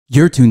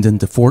You're tuned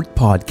into Fork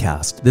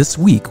Podcast. This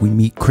week we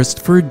meet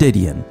Christopher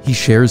Dedeyan. He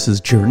shares his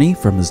journey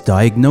from his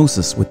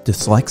diagnosis with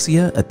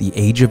dyslexia at the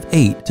age of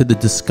 8 to the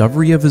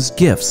discovery of his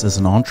gifts as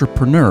an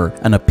entrepreneur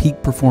and a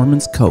peak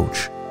performance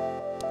coach.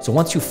 So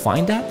once you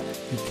find that,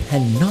 you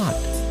cannot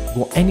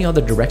go any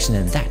other direction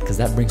than that because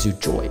that brings you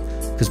joy.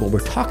 Because what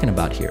we're talking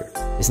about here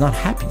is not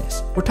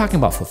happiness. We're talking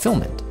about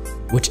fulfillment,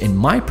 which in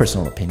my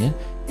personal opinion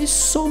is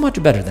so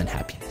much better than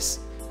happiness.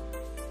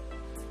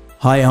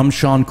 Hi, I'm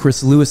Sean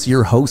Chris Lewis,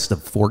 your host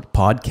of Fork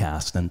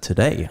Podcast, and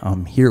today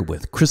I'm here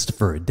with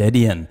Christopher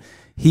Dedeyan.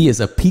 He is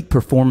a peak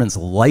performance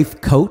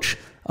life coach,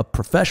 a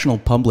professional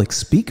public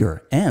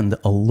speaker, and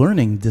a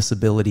learning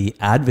disability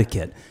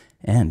advocate.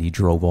 And he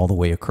drove all the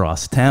way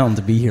across town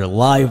to be here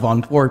live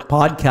on Fork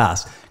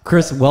Podcast.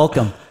 Chris,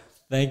 welcome.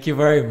 Thank you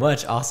very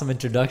much. Awesome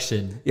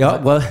introduction. Yeah,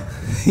 well,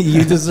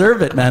 you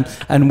deserve it, man.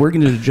 And we're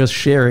going to just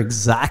share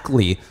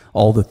exactly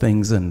all the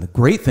things and the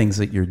great things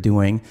that you're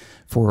doing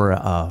for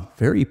a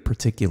very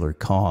particular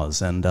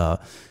cause. And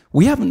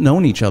we haven't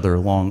known each other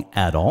long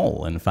at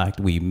all. In fact,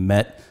 we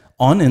met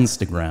on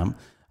Instagram,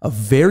 a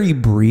very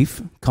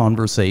brief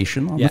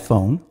conversation on the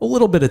phone, a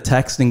little bit of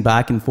texting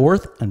back and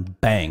forth, and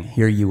bang,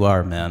 here you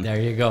are, man. There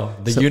you go.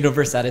 The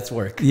universe at its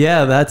work.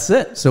 Yeah, that's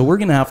it. So we're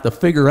going to have to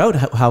figure out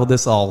how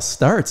this all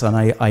starts. And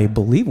I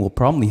believe we'll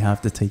probably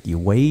have to take you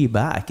way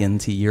back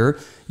into your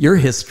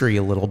history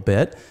a little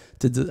bit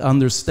to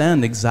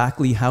understand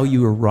exactly how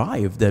you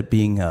arrived at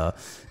being a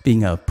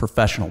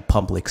professional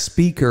public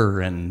speaker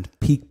and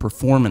peak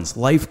performance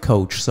life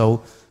coach.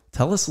 So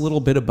tell us a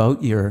little bit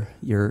about your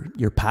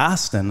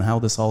past and how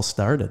this all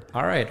started.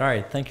 All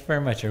right. Thank you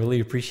very much. I really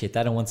appreciate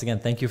that. And once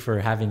again, thank you for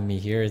having me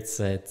here.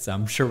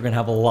 I'm sure we're gonna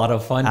have a lot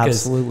of fun.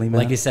 Absolutely, man.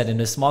 Like you said, in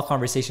the small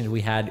conversations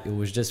we had, it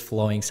was just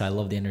flowing. So I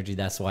love the energy.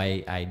 That's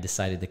why I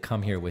decided to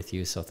come here with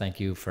you. So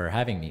thank you for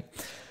having me.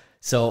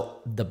 So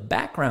the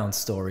background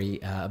story,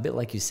 a bit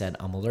like you said,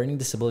 I'm a learning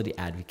disability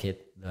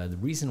advocate. The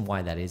reason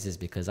why that is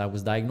because I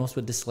was diagnosed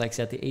with dyslexia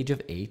at the age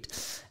of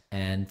 8.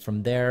 And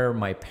from there,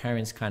 my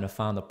parents kind of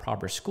found the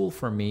proper school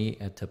for me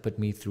to put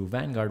me through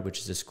Vanguard, which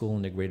is a school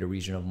in the greater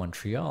region of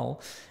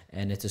Montreal.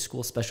 And it's a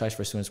school specialized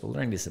for students with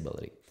learning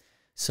disability.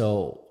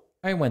 So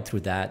I went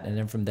through that. And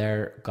then from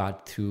there,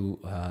 got to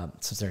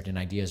some certain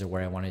ideas of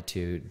where I wanted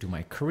to do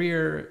my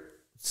career,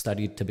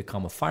 studied to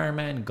become a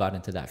fireman, got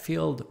into that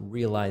field,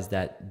 realized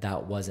that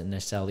that wasn't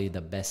necessarily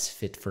the best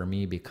fit for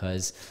me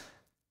because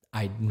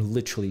I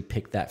literally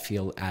picked that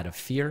field out of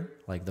fear.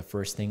 Like the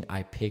first thing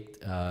I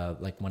picked,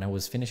 like when I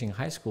was finishing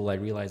high school, I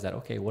realized that,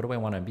 okay, what do I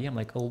want to be? I'm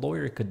like, a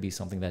lawyer could be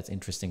something that's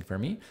interesting for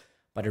me.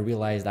 But I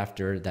realized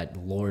after that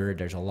lawyer,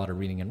 there's a lot of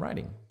reading and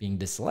writing. Being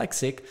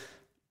dyslexic,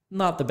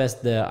 not the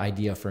best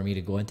idea for me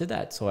to go into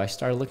that. So I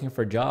started looking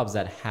for jobs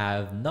that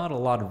have not a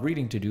lot of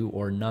reading to do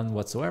or none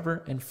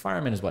whatsoever. And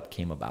fireman is what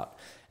came about.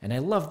 And I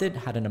loved it,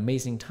 had an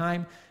amazing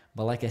time.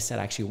 But like I said,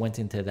 I actually went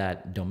into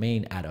that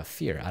domain out of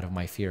fear, out of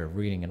my fear of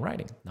reading and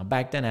writing. Now,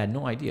 back then, I had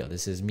no idea.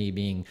 This is me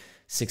being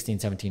 16,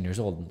 17 years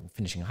old,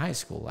 finishing high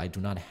school. I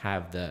do not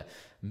have the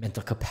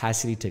mental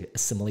capacity to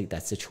assimilate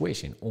that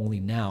situation.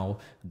 Only now,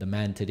 the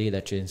man today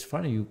that's in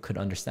front of you could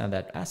understand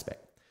that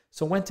aspect.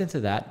 So went into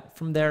that.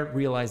 From there,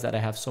 realized that I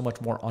have so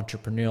much more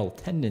entrepreneurial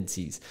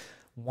tendencies.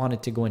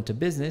 Wanted to go into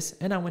business,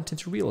 and I went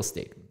into real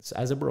estate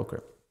as a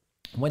broker.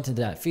 Went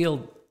into that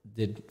field,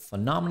 did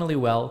phenomenally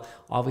well.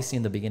 Obviously,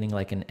 in the beginning,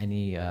 like in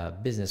any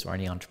business or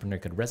any entrepreneur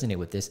could resonate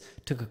with this,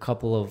 took a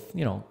couple of,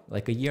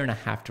 like a year and a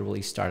half to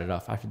really start it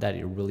off. After that,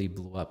 it really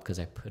blew up because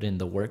I put in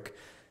the work.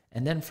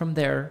 And then from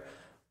there,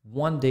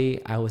 one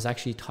day I was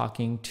actually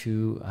talking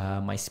to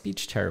my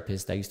speech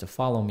therapist that used to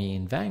follow me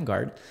in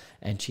Vanguard,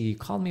 and she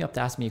called me up to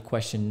ask me a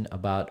question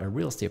about a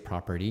real estate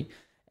property.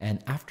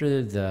 And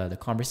after the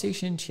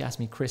conversation, she asked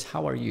me, Chris,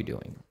 how are you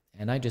doing?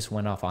 And I just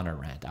went off on a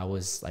rant. I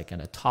was like at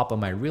the top of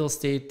my real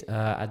estate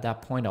at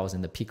that point. I was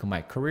in the peak of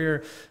my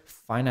career.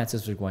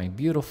 Finances were going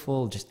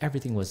beautiful. Just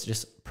everything was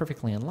just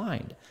perfectly in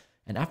line.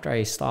 And after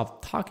I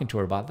stopped talking to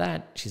her about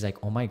that, she's like,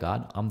 oh my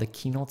God, I'm the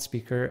keynote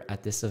speaker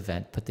at this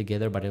event put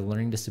together by the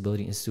Learning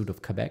Disability Institute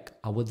of Quebec.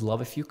 I would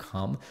love if you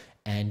come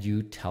and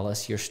you tell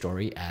us your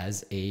story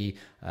as a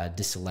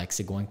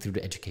dyslexic going through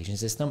the education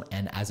system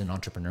and as an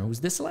entrepreneur who's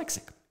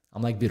dyslexic.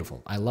 I'm like,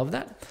 beautiful. I love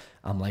that.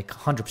 I'm like,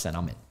 100%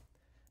 I'm in.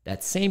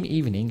 That same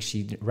evening,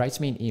 she writes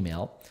me an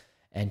email,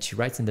 and she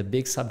writes in the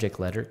big subject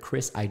letter,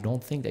 Chris, I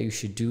don't think that you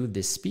should do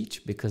this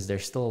speech because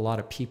there's still a lot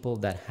of people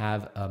that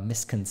have a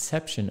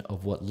misconception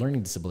of what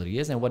learning disability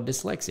is and what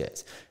dyslexia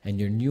is. And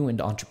you're new in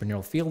the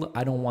entrepreneurial field.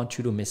 I don't want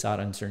you to miss out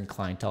on certain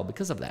clientele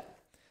because of that.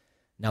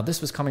 Now, this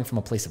was coming from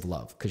a place of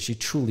love because she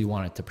truly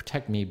wanted to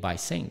protect me by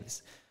saying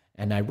this.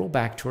 And I wrote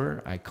back to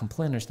her. I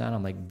completely understand.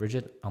 I'm like,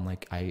 Bridget,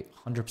 I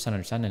 100%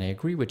 understand and I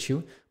agree with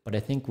you, but I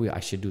think I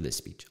should do this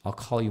speech. I'll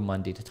call you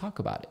Monday to talk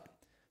about it.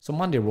 So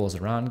Monday rolls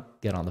around,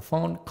 get on the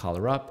phone, call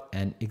her up,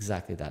 and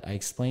exactly that. I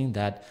explained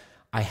that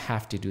I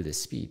have to do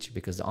this speech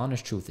because the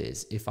honest truth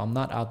is, if I'm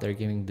not out there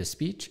giving the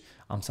speech,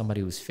 I'm somebody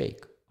who's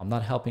fake. I'm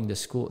not helping the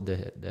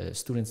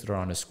students that are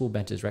on the school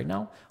benches right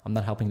now. I'm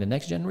not helping the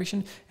next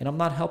generation, and I'm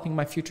not helping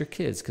my future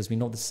kids, because we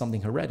know this is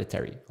something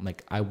hereditary. I'm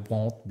like, I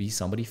won't be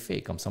somebody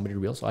fake. I'm somebody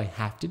real, so I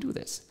have to do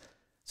this.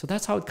 So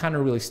that's how it kind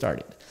of really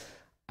started.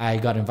 I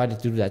got invited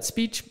to do that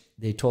speech.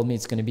 They told me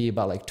it's going to be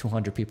about like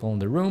 200 people in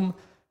the room.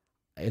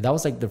 That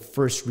was like the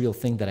first real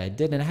thing that I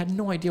did, and I had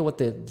no idea what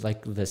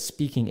the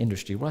speaking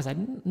industry was. I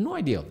had no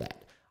idea of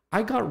that.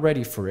 I got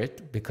ready for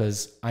it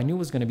because I knew it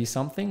was going to be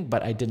something,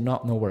 but I did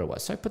not know where it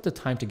was. So I put the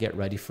time to get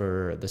ready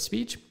for the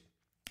speech,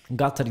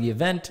 got to the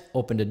event,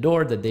 opened the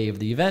door the day of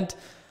the event,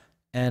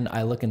 and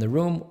I look in the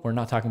room. We're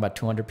not talking about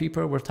 200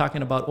 people. We're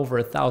talking about over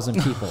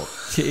 1,000 people.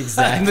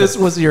 Exactly. And this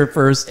was your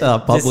first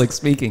public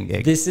speaking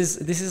gig. This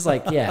is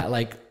like, yeah,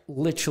 like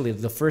literally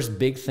the first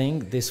big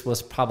thing. This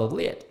was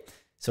probably it.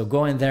 So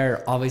going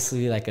there,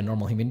 obviously like a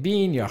normal human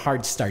being, your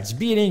heart starts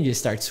beating, you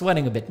start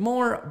sweating a bit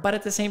more, but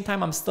at the same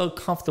time, I'm still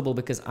comfortable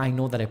because I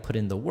know that I put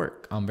in the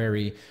work. I'm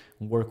very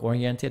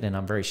work-oriented and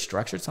I'm very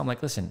structured. So I'm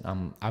like, listen,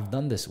 I've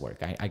done this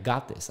work. I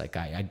got this. Like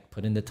I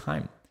put in the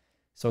time.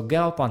 So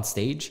get up on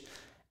stage,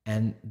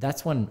 and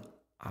that's when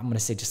I'm going to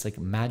say just like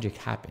magic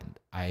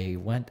happened. I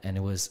went, and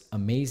it was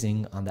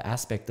amazing on the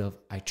aspect of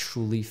I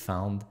truly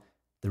found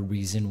the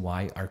reason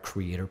why our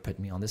creator put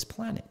me on this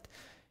planet.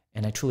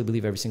 And I truly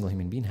believe every single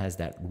human being has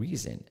that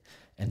reason.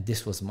 And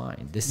this was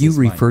mine. You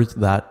refer to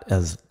that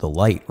as the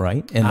light,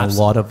 right? In a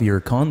lot of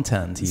your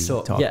content,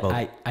 you talk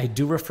about. I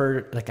do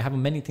refer, like I have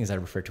many things I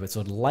refer to it.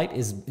 So the light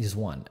is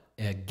one,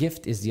 a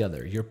gift is the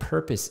other, your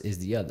purpose is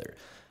the other.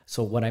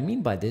 So what I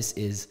mean by this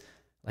is,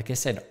 like I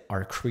said,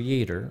 our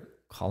creator,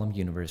 call him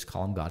universe,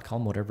 call him God, call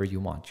him whatever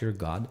you want, your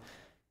God,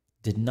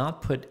 did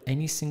not put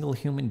any single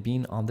human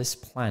being on this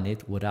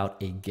planet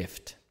without a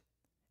gift.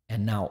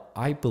 And now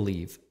I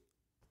believe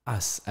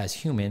us as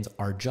humans,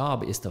 our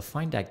job is to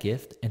find that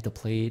gift and to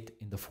play it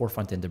in the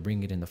forefront and to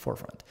bring it in the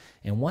forefront.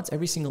 And once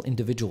every single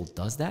individual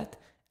does that,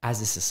 as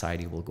a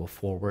society will go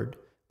forward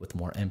with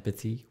more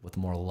empathy, with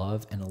more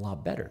love, and a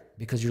lot better,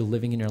 because you're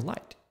living in your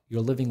light.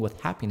 You're living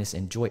with happiness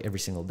and joy every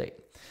single day.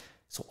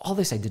 So all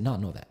this, I did not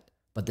know that.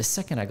 But the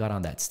second I got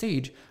on that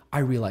stage, I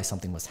realized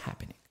something was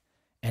happening.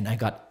 And I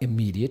got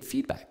immediate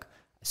feedback.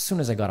 As soon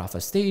as I got off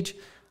a stage,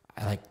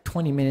 like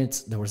 20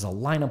 minutes, there was a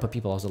lineup of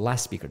people. I was the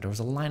last speaker. There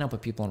was a lineup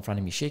of people in front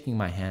of me shaking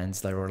my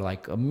hands. They were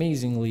like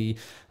amazingly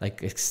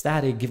like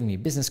ecstatic, giving me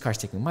business cards,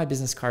 taking my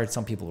business cards.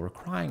 Some people were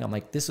crying. I'm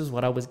like, this is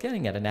what I was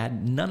getting at. And I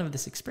had none of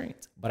this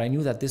experience. But I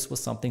knew that this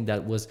was something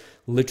that was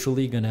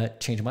literally going to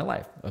change my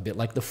life. A bit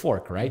like the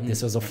fork, right? Mm-hmm.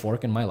 This was a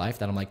fork in my life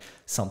that I'm like,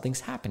 something's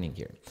happening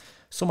here.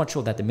 So much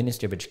so that the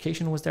Ministry of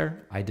Education was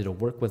there. I did a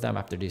work with them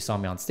after they saw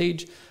me on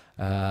stage.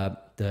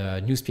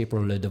 The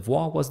newspaper Le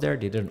Devoir was there.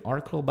 They did an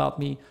article about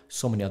me.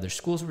 So many other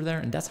schools were there.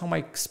 And that's how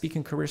my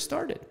speaking career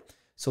started.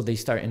 So they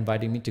started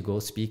inviting me to go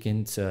speak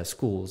into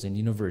schools and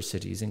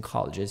universities and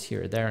colleges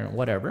here, there, and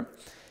whatever.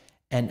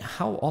 And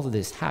how all of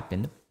this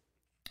happened,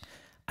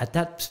 at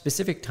that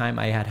specific time,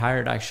 I had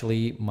hired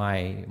actually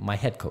my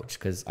head coach,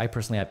 because I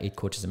personally have 8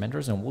 coaches and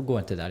mentors, and we'll go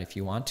into that if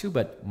you want to.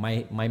 But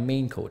my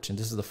main coach, and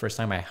this is the first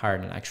time I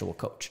hired an actual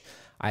coach.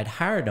 I had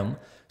hired him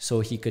so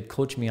he could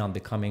coach me on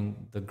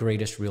becoming the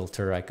greatest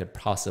realtor I could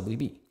possibly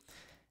be.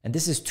 And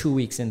this is 2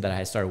 weeks in that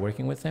I started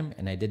working with him,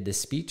 and I did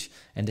this speech,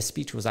 and the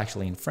speech was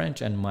actually in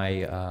French, and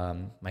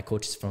my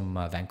coach is from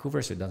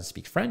Vancouver, so he doesn't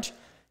speak French.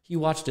 He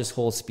watched this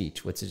whole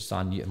speech, which is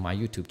on my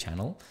YouTube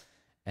channel,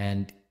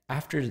 and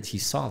after he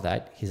saw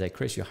that, he's like,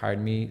 Chris, you hired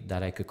me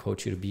that I could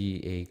coach you to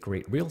be a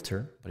great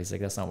realtor, but he's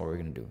like, that's not what we're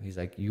going to do. He's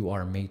like, you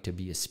are made to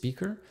be a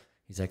speaker.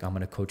 He's like, I'm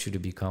going to coach you to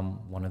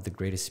become one of the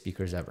greatest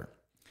speakers ever.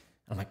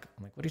 I'm like,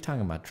 what are you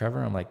talking about,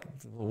 Trevor? I'm like,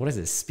 what is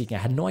this speaking? I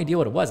had no idea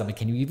what it was. I'm like,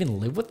 can you even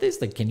live with this?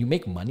 Like, can you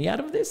make money out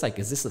of this? Like,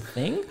 is this a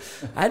thing?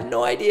 I had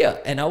no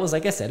idea. And I was,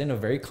 like I said, in a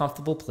very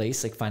comfortable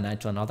place, like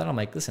financial and all that. I'm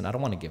like, listen, I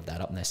don't want to give that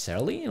up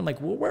necessarily. And I'm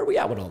like, well, where are we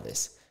at with all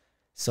this?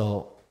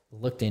 So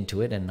looked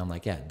into it, and I'm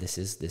like, yeah, this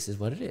is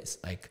what it is.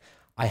 Like,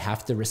 I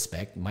have to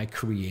respect my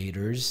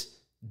creator's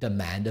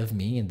demand of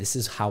me, and this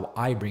is how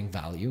I bring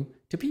value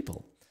to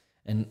people.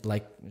 And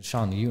like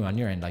Sean, you on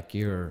your end, like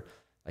you're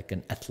like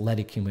an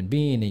athletic human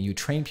being and you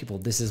train people.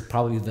 This is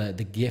probably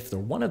the gift, or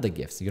one of the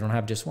gifts. You don't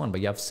have just one,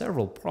 but you have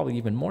several, probably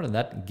even more than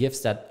that, gifts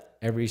that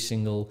every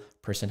single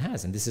person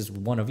has. And this is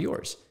one of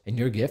yours. And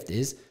your gift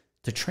is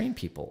to train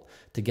people,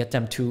 to get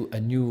them to a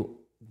new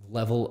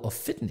level of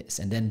fitness,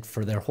 and then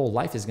for their whole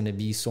life is going to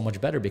be so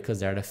much better because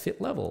they're at a fit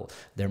level.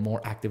 They're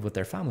more active with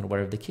their family,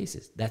 whatever the case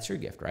is. That's your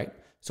gift, right?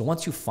 So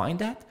once you find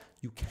that,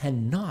 you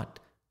cannot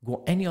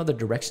go any other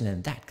direction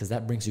than that, because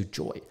that brings you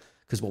joy.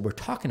 Because what we're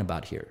talking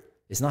about here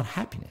is not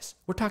happiness.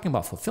 We're talking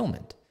about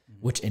fulfillment,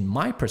 which in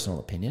my personal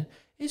opinion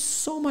is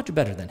so much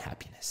better than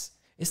happiness.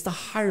 It's the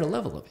higher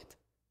level of it.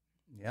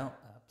 Yeah,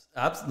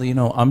 absolutely. You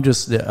know, I'm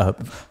just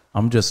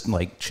I'm just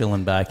like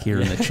chilling back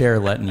here in the chair,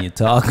 letting you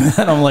talk.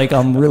 And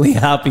I'm really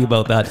happy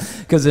about that,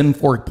 because in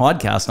Fork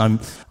Podcast,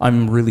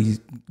 I'm really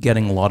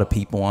getting a lot of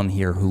people on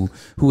here who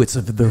it's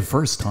their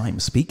first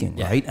time speaking,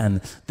 right? And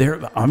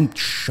I'm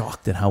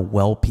shocked at how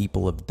well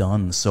people have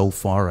done so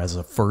far as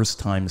a first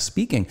time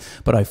speaking.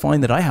 But I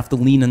find that I have to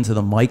lean into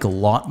the mic a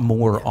lot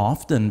more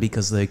often,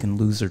 because they can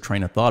lose their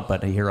train of thought.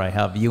 But here I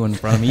have you in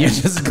front of me, you're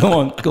just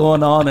going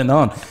on and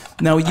on.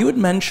 Now, you had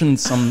mentioned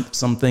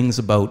some things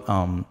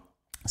about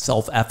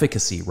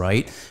self-efficacy,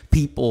 right?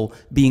 People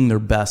being their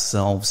best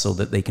selves so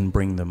that they can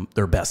bring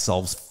their best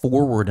selves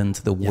forward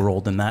into the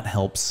world, and that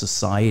helps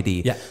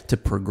society to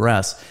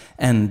progress.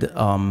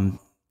 And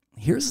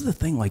here's the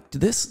thing, like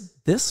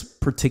this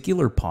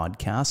particular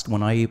podcast,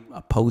 when I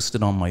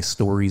posted on my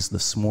stories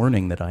this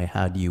morning that I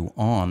had you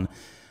on,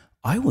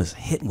 I was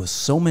hit with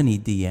so many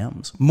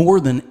DMs, more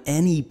than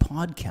any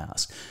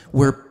podcast,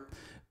 where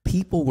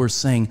people were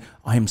saying,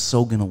 I'm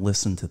so going to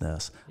listen to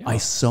this. I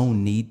so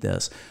need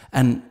this.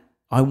 And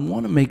I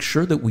want to make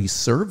sure that we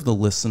serve the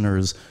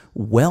listeners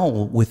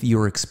well with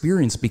your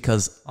experience,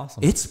 because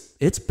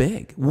it's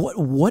big.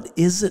 What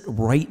is it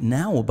right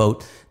now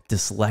about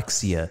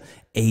dyslexia,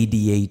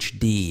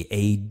 ADHD,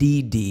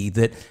 ADD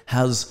that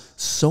has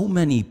so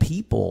many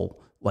people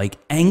like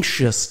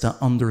anxious to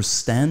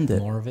understand it?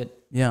 More of it.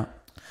 Yeah.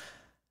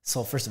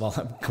 So first of all,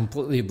 I'm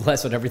completely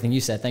blessed with everything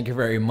you said. Thank you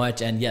very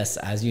much. And yes,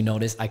 as you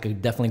noticed, I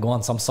could definitely go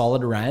on some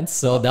solid rants.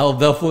 So that'll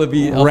definitely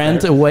be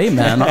rant away,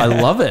 man. I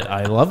love it.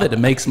 I love it. It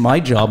makes my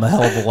job a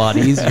hell of a lot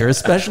easier,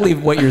 especially if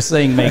what you're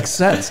saying makes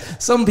sense.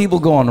 Some people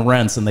go on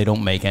rants and they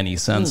don't make any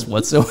sense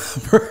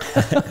whatsoever.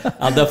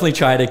 I'll definitely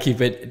try to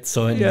keep it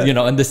so in,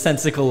 in the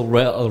sensical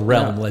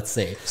realm, let's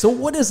say. So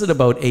what is it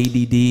about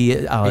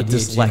ADD,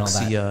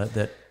 dyslexia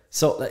that?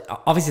 So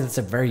obviously that's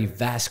a very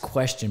vast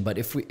question, but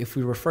if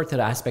we refer to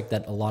the aspect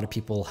that a lot of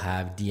people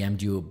have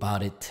DM'd you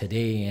about it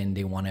today and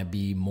they want to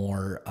be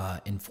more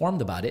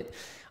informed about it,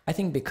 I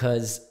think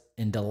because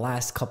in the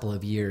last couple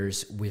of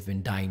years, we've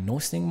been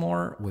diagnosing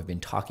more, we've been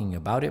talking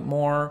about it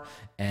more,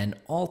 and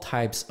all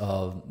types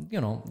of,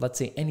 let's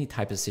say any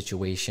type of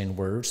situation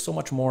where there's so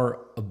much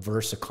more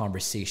averse to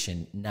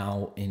conversation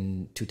now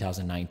in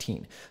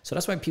 2019. So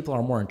that's why people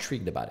are more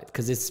intrigued about it,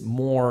 because it's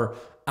more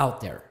out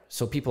there.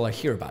 So people are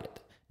hear about it.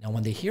 Now,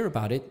 when they hear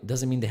about it,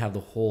 doesn't mean they have the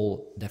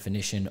whole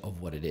definition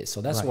of what it is. So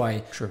that's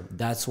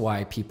that's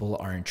why people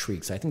are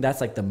intrigued. So I think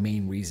that's like the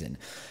main reason.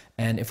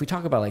 And if we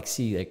talk about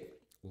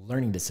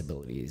learning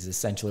disabilities,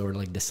 essentially, or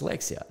like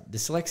dyslexia.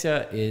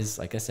 Dyslexia is,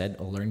 like I said,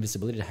 a learning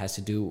disability that has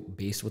to do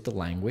based with the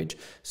language.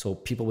 So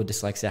people with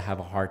dyslexia have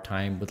a hard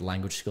time with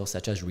language skills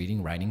such as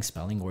reading, writing,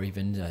 spelling, or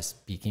even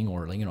speaking,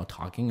 or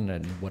talking,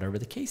 and whatever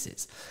the case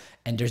is.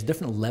 And there's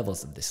different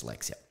levels of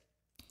dyslexia.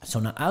 So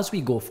now as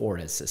we go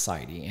forward as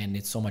society, and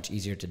it's so much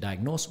easier to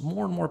diagnose,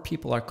 more and more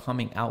people are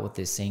coming out with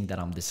this, saying that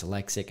I'm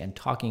dyslexic and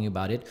talking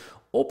about it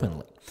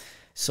openly.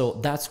 So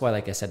that's why,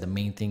 like I said, the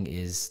main thing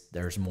is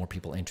there's more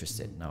people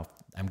interested. Now,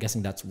 I'm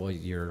guessing that's what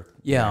your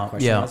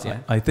question was. Yeah,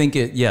 I think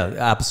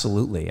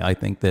absolutely. I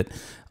think that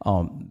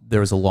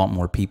there's a lot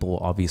more people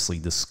obviously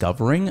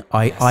discovering.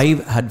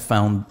 I had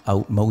found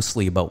out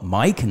mostly about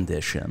my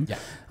condition,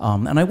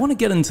 and I want to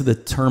get into the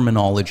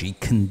terminology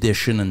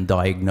condition and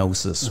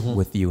diagnosis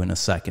with you in a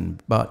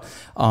second. But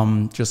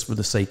just for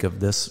the sake of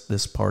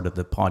this part of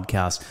the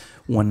podcast,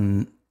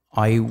 when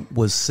I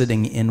was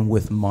sitting in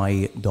with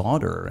my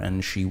daughter,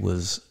 and she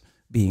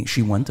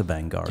went to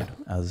Vanguard,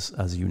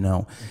 as you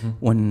know.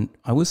 When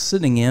I was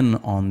sitting in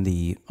on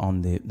the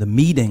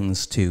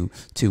meetings to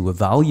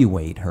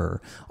evaluate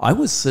her, I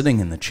was sitting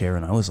in the chair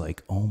and I was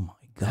like, oh my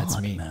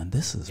God, man,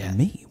 this is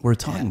me. We're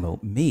talking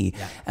about me.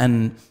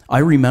 And I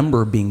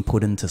remember being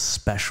put into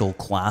special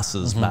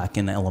classes back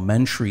in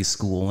elementary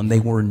school, and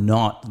they were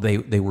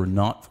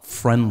not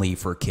friendly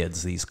for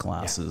kids, these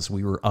classes.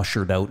 We were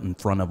ushered out in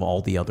front of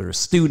all the other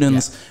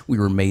students. We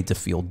were made to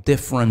feel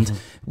different.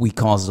 I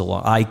caused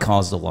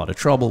a lot of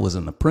trouble, was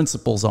in the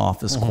principal's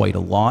office quite a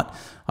lot.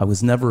 I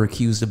was never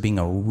accused of being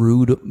a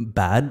rude,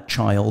 bad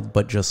child,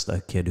 but just a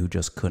kid who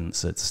just couldn't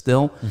sit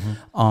still.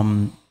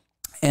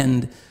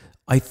 And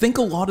I think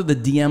a lot of the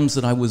DMs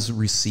that I was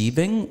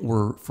receiving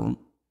were from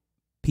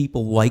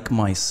people like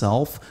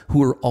myself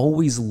who are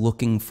always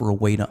looking for a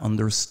way to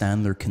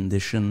understand their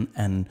condition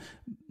and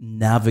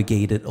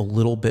navigate it a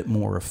little bit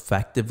more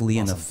effectively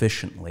and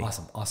efficiently.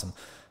 Awesome.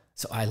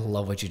 So I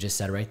love what you just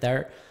said right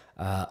there.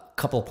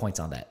 Couple of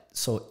points on that.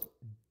 So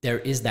there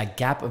is that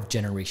gap of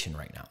generation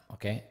right now,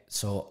 okay?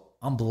 So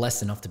I'm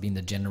blessed enough to be in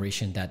the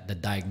generation that the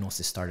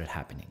diagnosis started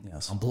happening.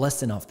 I'm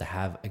blessed enough to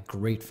have a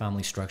great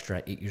family structure.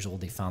 At 8 years old,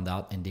 they found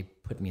out and they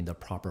put me in the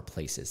proper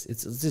places.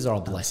 These are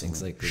all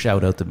blessings. Like,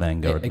 shout out to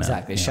Vanguard.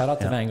 Exactly. Shout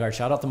out to Vanguard.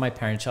 Shout out to my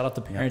parents. Shout out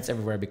to parents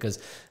everywhere, because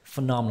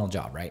phenomenal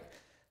job, right?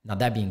 Now,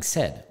 that being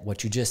said,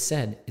 what you just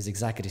said is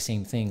exactly the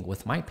same thing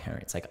with my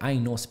parents. Like, I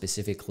know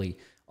specifically,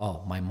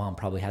 oh, my mom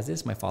probably has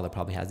this, my father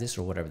probably has this,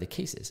 or whatever the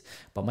case is.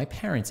 But my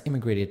parents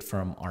immigrated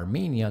from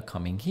Armenia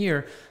coming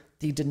here.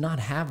 they did not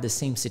have the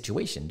same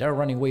situation. They're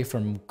running away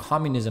from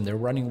communism. They're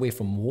running away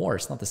from war.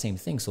 It's not the same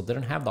thing. So they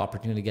don't have the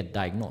opportunity to get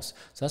diagnosed.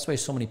 So that's why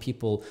so many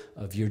people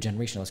of your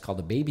generation, let's call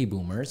the baby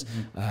boomers,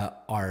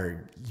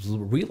 are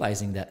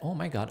realizing that, oh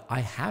my God,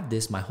 I have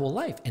this my whole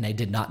life and I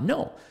did not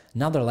know.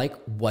 Now they're like,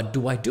 what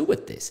do I do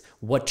with this?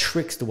 What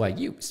tricks do I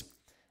use?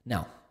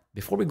 Now,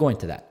 before we go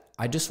into that,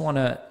 I just want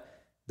to,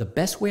 the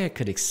best way I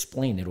could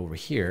explain it over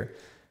here,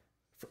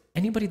 for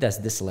anybody that's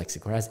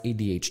dyslexic or has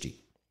ADHD,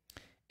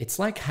 it's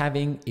like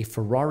having a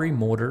Ferrari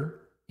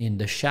motor in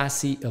the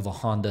chassis of a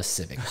Honda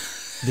Civic.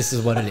 This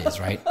is what it is,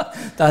 right?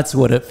 That's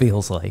what it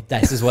feels like.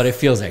 This is what it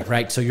feels like,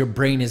 right? So your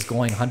brain is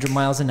going 100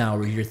 miles an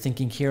hour. You're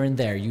thinking here and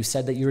there. You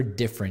said that you're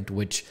different,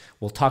 which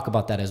we'll talk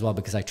about that as well,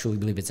 because I truly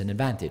believe it's an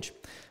advantage.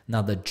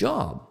 Now, the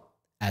job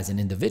as an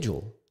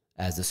individual,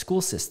 as the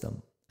school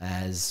system,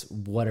 as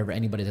whatever,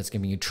 anybody that's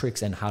giving you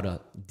tricks and how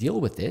to deal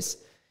with this,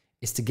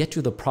 is to get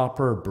you the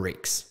proper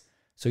brakes.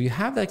 So you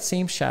have that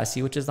same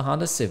chassis, which is the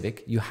Honda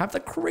Civic. You have the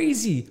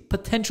crazy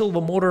potential of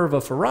a motor of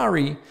a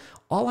Ferrari.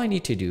 All I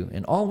need to do,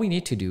 and all we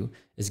need to do,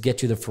 is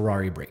get you the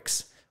Ferrari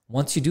brakes.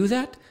 Once you do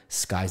that,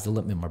 sky's the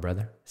limit, my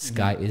brother.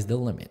 Sky is the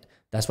limit.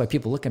 That's why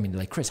people look at me and they're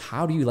like, Chris,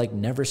 how do you like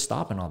never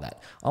stop and all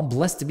that? I'm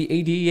blessed to be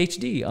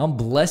ADHD. I'm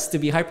blessed to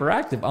be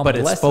hyperactive. But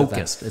it's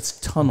focused. It's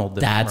tunneled.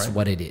 That's right?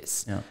 what it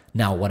is. Yeah.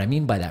 Now, what I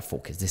mean by that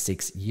focus, this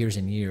takes years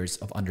and years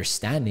of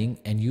understanding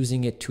and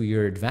using it to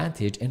your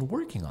advantage and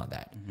working on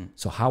that.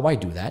 So how I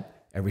do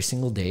that, every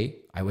single day,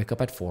 I wake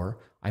up at 4,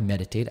 I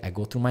meditate, I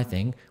go through my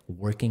thing.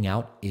 Working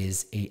out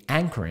is an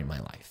anchor in my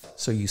life.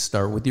 So you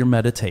start with your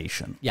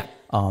meditation. Yeah.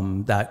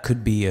 That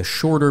could be a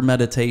shorter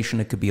meditation.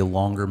 It could be a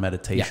longer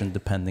meditation,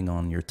 depending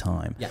on your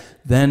time. Yeah.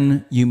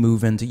 Then you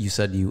move into, you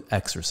said you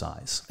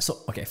exercise. So,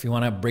 okay, if you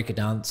want to break it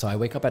down. So I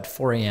wake up at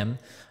 4 a.m.,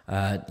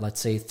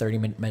 let's say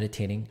 30-minute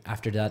meditating.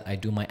 After that, I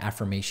do my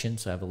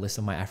affirmations. So I have a list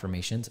of my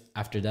affirmations.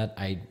 After that,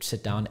 I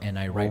sit down and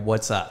I write. Well,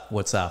 what's that?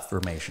 What's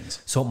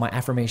affirmations? So my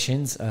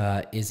affirmations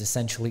is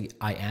essentially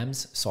I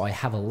ams. So I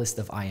have a list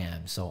of I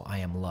am. So I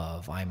am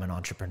love. I'm an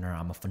entrepreneur.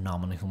 I'm a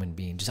phenomenal human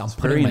being. Just I'm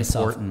putting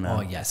myself. Man.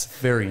 Oh yes,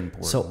 very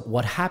important. So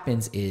what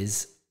happens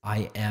is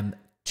I am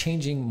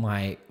changing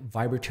my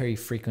vibratory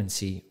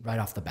frequency right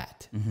off the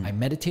bat. I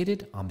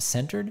meditated, I'm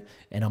centered,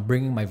 and I'm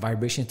bringing my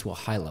vibration to a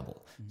high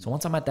level. So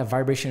once I'm at that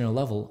vibrational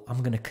level, I'm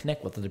going to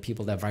connect with other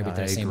people that vibrate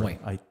that same way.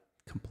 I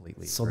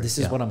completely So agree. this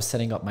is what I'm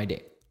setting up my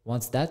day.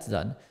 Once that's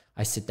done,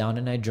 I sit down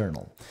and I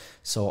journal.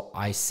 So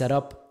I set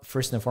up,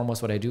 first and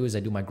foremost, what I do is I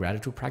do my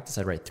gratitude practice.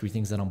 I write 3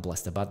 things that I'm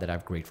blessed about, that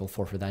I'm grateful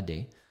for that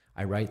day.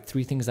 I write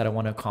 3 things that I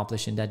want to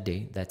accomplish in that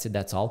day. That's it.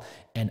 That's all.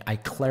 And I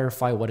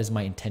clarify what is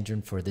my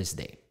intention for this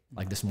day.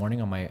 Like this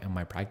morning on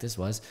my practice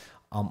was,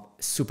 I'm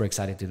super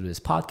excited to do this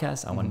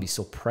podcast. I want to be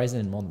so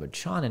present and moment with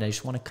Sean, and I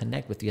just want to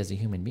connect with you as a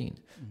human being.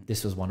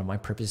 This was one of my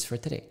purposes for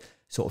today.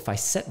 So if I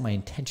set my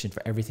intention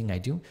for everything I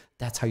do,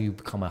 that's how you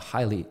become a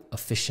highly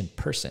efficient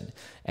person.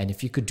 And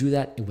if you could do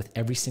that with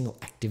every single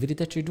activity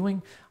that you're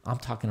doing, I'm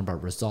talking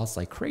about results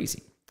like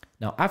crazy.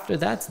 Now, after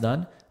that's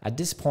done, at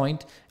this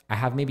point, I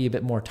have maybe a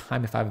bit more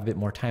time. If I have a bit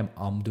more time,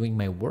 I'm doing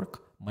my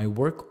work. My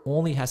work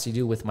only has to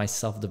do with my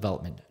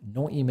self-development.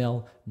 No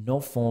email, no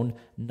phone,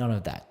 none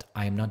of that.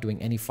 I am not doing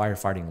any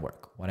firefighting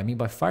work. What I mean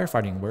by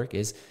firefighting work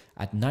is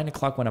at 9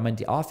 o'clock when I'm in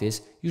the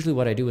office, usually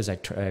what I do is I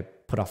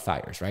put off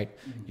fires, right?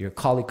 Your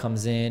colleague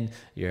comes in,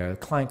 your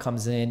client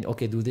comes in,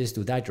 okay, do this,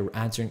 do that. You're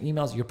answering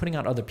emails. You're putting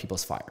out other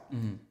people's fire.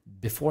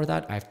 Before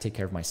that, I have to take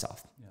care of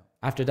myself.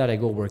 After that, I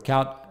go work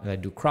out. I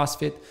do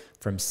CrossFit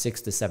from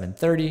 6 to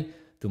 7:30,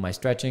 do my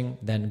stretching,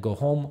 then go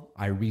home.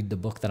 I read the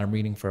book that I'm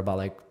reading for about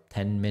like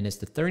 10 minutes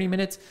to 30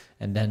 minutes,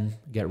 and then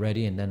get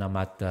ready, and then I'm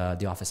at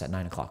the office at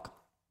 9 o'clock.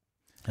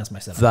 That's my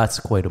setup. That's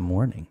quite a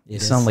morning. You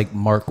It sound is. like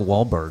Mark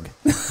Wahlberg.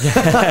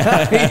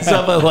 He's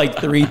up at like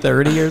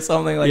 3:30 or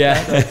something like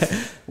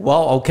that.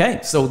 Well,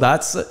 okay. So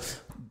that's,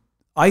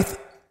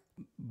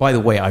 by the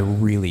way, I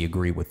really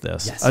agree with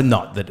this. Yes.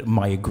 Not that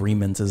my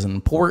agreement is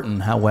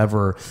important.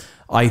 However,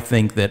 I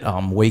think that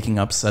waking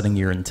up, setting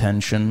your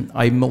intention,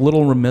 I'm a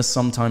little remiss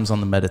sometimes on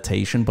the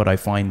meditation, but I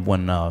find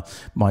when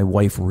my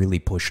wife really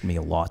pushed me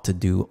a lot to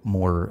do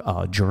more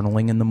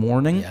journaling in the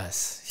morning.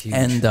 Yes. Huge.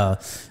 And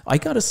I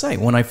got to say,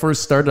 when I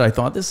first started, I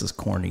thought this is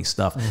corny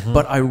stuff.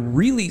 But I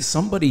really,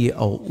 somebody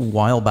a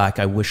while back,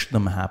 I wished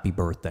them a happy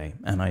birthday.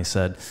 And I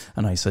said,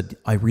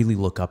 I really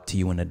look up to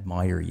you and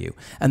admire you.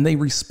 And they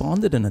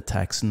responded in a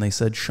text and they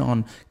said,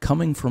 Sean,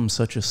 coming from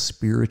such a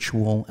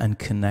spiritual and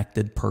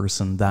connected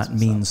person, that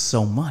means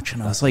so much.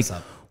 And I was like,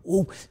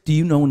 oh, do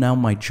you know now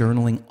my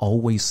journaling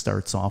always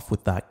starts off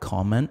with that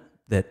comment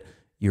that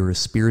you're a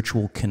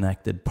spiritual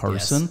connected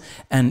person. Yes.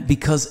 And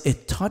because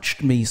it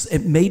touched me,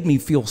 it made me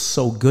feel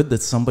so good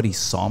that somebody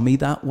saw me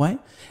that way.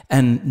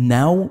 And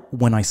now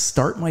when I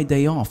start my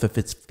day off, if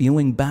it's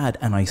feeling bad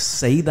and I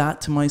say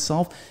that to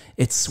myself,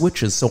 it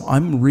switches. So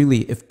I'm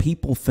really, if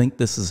people think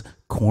this is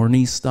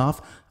corny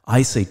stuff,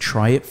 I say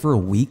try it for a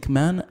week,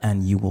 man,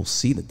 and you will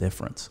see the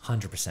difference.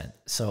 100%.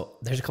 So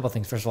there's a couple of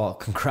things. First of all,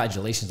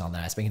 congratulations on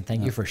that aspect, and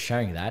thank you for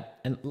sharing that.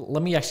 And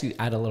let me actually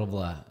add a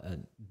little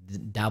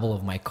dabble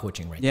of my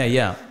coaching right now.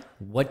 Yeah.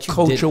 what you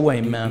Coach did,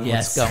 away, man.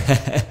 Yes.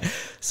 Let's go.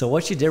 So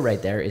what you did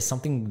right there is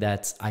something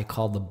that I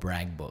call the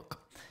brag book.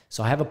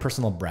 So I have a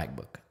personal brag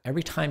book.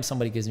 Every time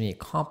somebody gives me a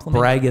compliment,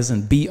 Brag as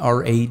in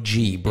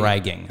BRAG,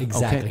 bragging.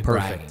 exactly, Okay, perfect.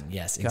 bragging.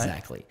 Yes,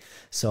 exactly.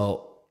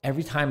 So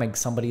every time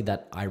somebody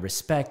that I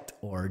respect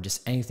or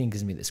just anything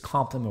gives me this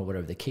compliment or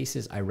whatever the case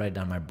is, I write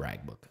down my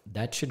brag book.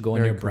 That should go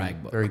in your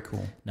brag book. Very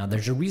cool. Now,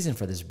 there's a reason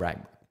for this brag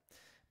book,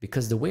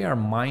 because the way our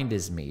mind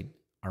is made,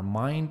 our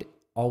mind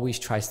always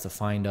tries to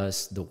find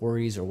us the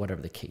worries or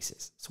whatever the case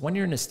is. So when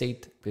you're in a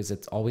state, because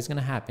it's always going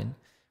to happen,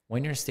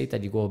 when you're in a state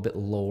that you go a bit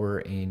lower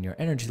in your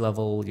energy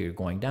level, you're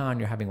going down,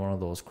 you're having one of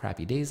those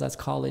crappy days, let's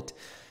call it,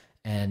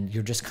 and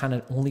you're just kind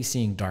of only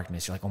seeing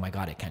darkness. You're like, oh my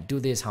God, I can't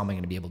do this. How am I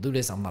going to be able to do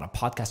this? I'm not a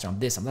podcaster. I'm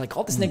this. I'm like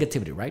all this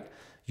negativity, right?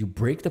 You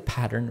break the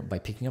pattern by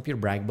picking up your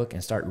brag book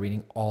and start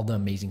reading all the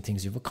amazing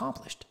things you've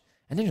accomplished.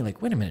 And then you're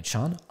like, wait a minute,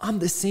 Sean, I'm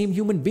the same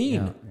human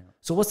being. Yeah.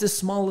 So what's this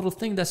small little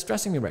thing that's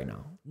stressing me right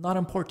now? Not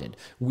important.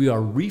 We are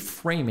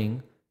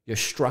reframing your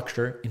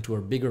structure into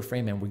a bigger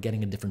frame, and we're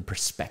getting a different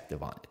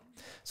perspective on it.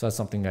 So that's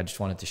something I just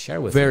wanted to share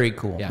with you. Very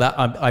cool. Yeah. That,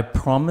 I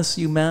promise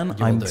you, man,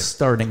 I'm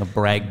starting a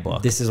brag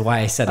book. This is why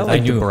I said it. I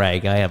like to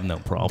brag. I have no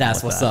problem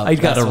That's with what's that. up. I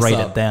got to write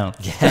it down.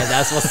 Yeah,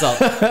 that's what's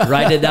up.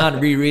 Write it down,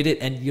 reread it,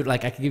 and you're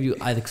like, I can give you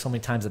so many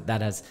times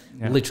that has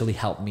literally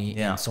helped me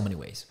in so many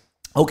ways.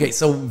 Okay,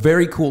 so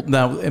very cool.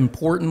 Now,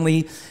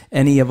 importantly,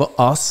 any of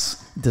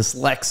us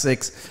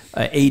dyslexics,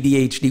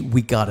 ADHD,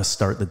 we got to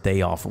start the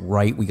day off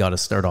right. We got to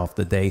start off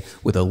the day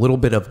with a little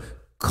bit of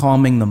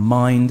calming the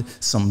mind,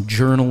 some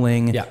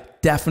journaling. Yeah.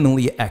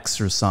 Definitely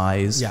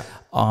exercise. Yeah.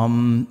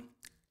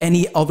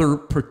 Any other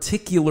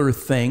particular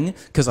thing?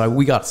 Because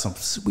we got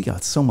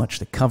so much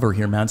to cover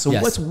here, man. So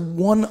what's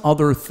one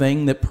other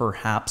thing that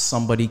perhaps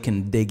somebody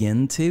can dig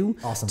into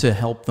to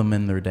help them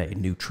in their day?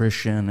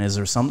 Nutrition? Is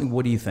there something?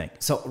 What do you think?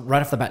 So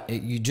right off the bat,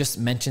 you just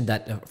mentioned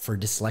that for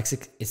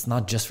dyslexic, it's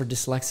not just for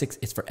dyslexics;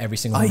 it's for every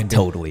single human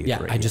being. Totally agree.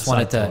 Yeah, I just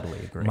wanted to.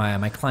 Agree.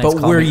 My clients,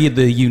 but we're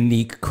the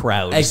unique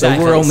crowd,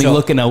 exactly. So we're only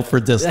looking out for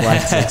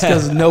dyslexics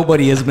because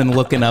nobody has been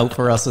looking out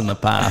for us in the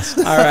past.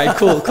 All right,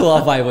 cool.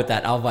 I'll vibe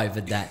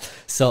with that.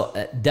 So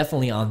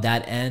definitely on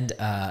that end.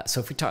 So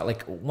if we talk,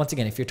 like, once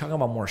again, if you're talking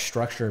about more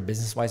structure,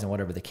 business-wise, and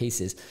whatever the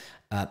case is,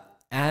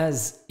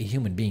 as a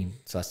human being,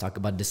 so let's talk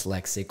about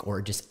dyslexic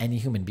or just any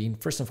human being,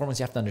 first and foremost,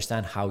 you have to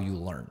understand how you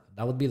learn.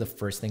 That would be the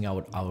first thing I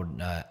would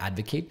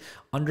advocate.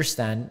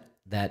 Understand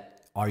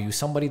that, are you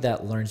somebody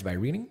that learns by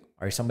reading?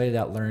 Are you somebody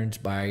that learns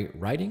by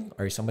writing?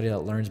 Are you somebody that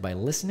learns by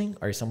listening?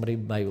 Are you somebody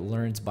that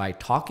learns by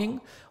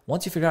talking?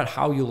 Once you figure out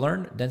how you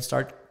learn, then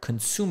start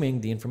consuming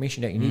the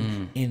information that you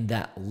need in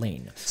that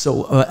lane.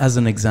 So as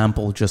an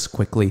example, just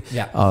quickly,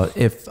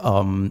 if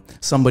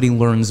somebody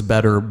learns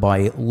better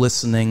by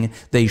listening,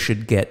 they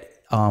should get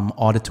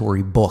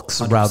auditory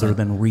books 100%. Rather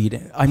than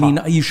reading. I mean,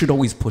 you should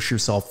always push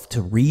yourself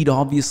to read,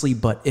 obviously,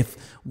 but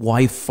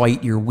why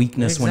fight your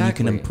weakness when you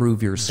can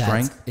improve your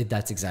strength?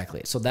 That's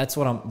exactly it. So that's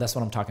what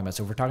I'm talking about.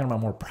 So if we're talking about a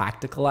more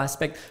practical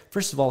aspect,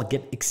 first of all,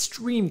 get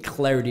extreme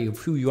clarity of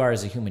who you are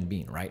as a human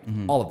being, right?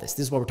 All of this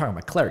is what we're talking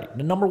about, clarity.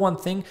 The number one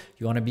thing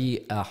you want to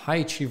be a high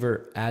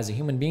achiever as a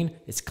human being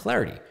is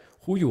clarity.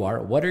 Who you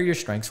are, what are your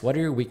strengths, what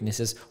are your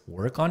weaknesses,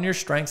 work on your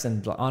strengths,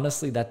 and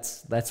honestly,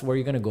 that's where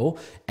you're going to go,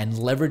 and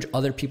leverage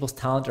other people's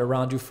talent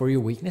around you for your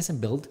weakness and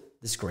build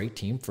this great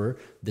team for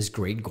this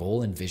great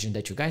goal and vision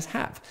that you guys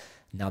have.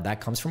 Now that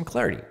comes from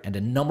clarity. And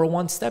the number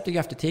one step that you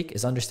have to take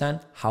is understand,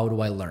 how do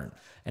I learn?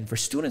 And for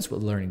students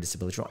with learning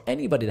disabilities or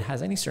anybody that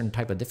has any certain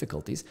type of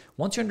difficulties,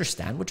 once you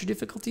understand what your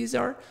difficulties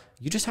are,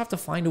 you just have to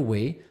find a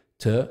way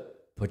to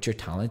put your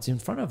talents in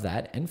front of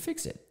that and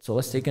fix it. So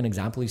let's take an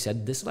example. You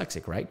said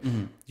dyslexic, right?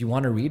 You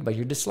want to read, but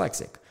you're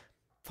dyslexic.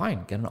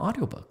 Fine, get an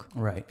audiobook.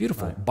 Right.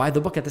 Beautiful. Right. Buy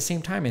the book at the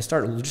same time and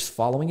start just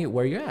following it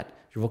where you're at.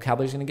 Your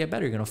vocabulary is going to get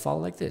better. You're going to follow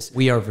like this.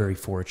 We are very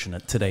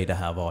fortunate today to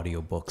have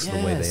audiobooks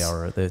the way they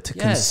are. To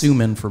consume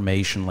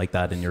information like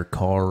that in your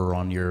car or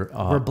on your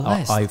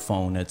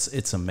iPhone,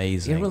 it's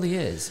amazing. It really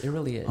is. It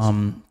really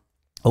is.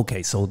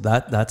 Okay, so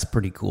that's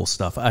pretty cool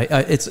stuff.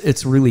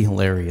 It's really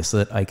hilarious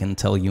that I can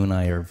tell you and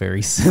I are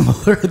very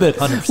similar. That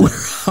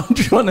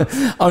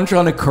I'm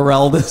trying to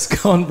corral this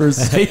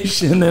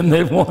conversation, and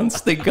it wants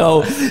to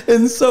go,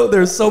 and so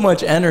there's so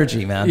much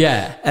energy, man.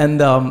 Yeah.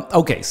 And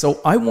okay, so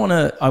I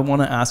wanna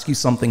ask you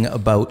something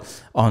about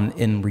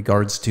in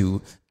regards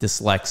to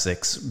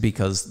dyslexics,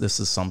 because this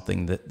is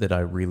something that I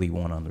really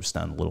want to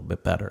understand a little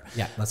bit better.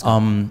 Yeah, let's go.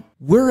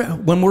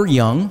 When we're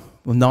young.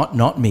 Well,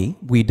 not me.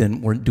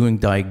 Weren't doing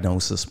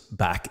diagnosis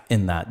back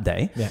in that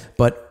day. Yeah.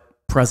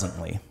 But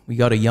presently, we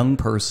got a young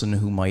person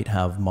who might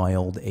have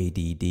mild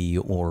ADD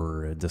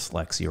or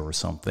dyslexia or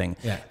something.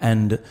 Yeah.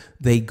 And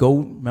they go,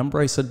 remember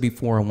I said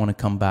before, I want to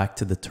come back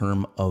to the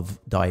term of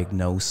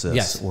diagnosis.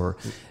 Yes.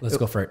 Let's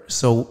go for it.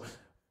 So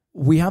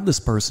we have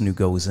this person who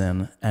goes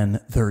in and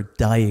they're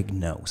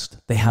diagnosed.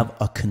 They have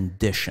a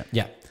condition.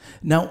 Yeah.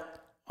 Now,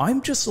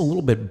 I'm just a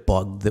little bit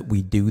bugged that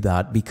we do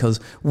that,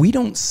 because we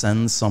don't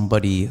send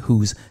somebody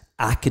who's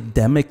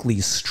academically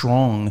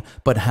strong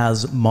but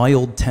has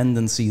mild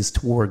tendencies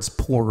towards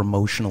poor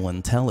emotional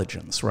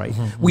intelligence, right?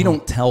 We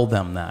don't tell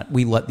them that.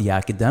 We let the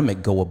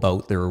academic go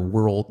about their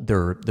world,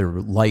 their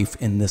life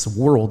in this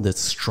world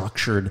that's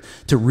structured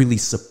to really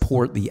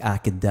support the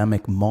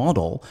academic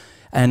model.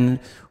 And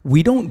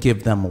we don't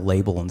give them a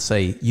label and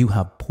say, you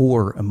have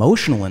poor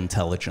emotional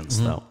intelligence,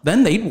 though.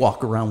 Then they'd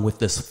walk around with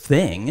this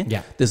thing,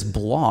 this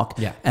block.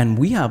 And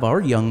we have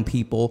our young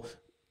people,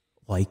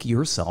 like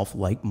yourself,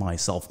 like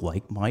myself,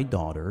 like my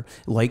daughter,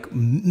 like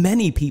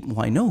many people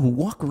I know who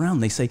walk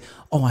around, they say,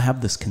 oh, I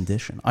have this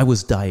condition. I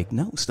was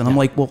diagnosed. And I'm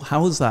like, well,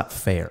 how is that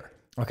fair?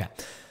 Okay.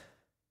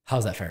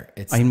 How's that fair?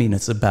 I mean,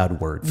 it's a bad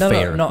word.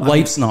 Fair.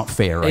 Life's not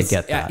fair. I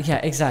get that. Yeah,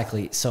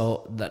 exactly.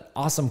 So that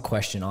awesome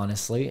question,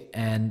 honestly.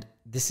 And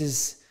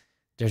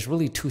there's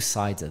really two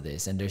sides of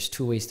this, and there's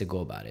two ways to go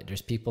about it.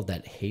 There's people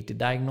that hate the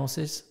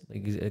diagnosis,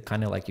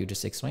 kind of like you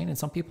just explained, and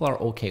some people are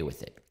okay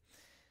with it.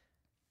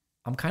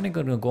 I'm kind of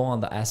going to go on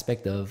the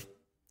aspect of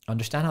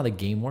understand how the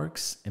game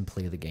works and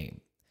play the game.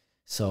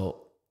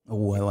 So,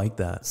 oh, I like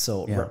that.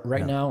 So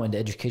right now in the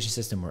education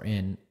system we're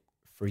in,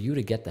 for you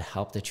to get the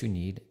help that you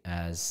need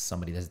as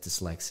somebody that's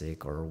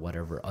dyslexic or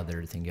whatever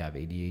other thing you have,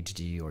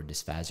 ADHD or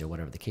dysphasia,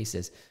 whatever the case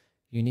is,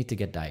 you need to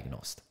get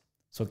diagnosed.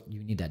 So you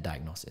need that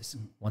diagnosis.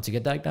 Once you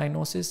get that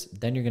diagnosis,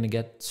 then you're going to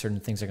get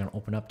certain things that are going to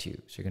open up to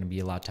you. So you're going to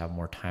be allowed to have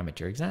more time at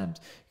your exams.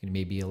 You're going to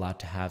maybe allowed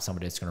to have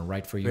somebody that's going to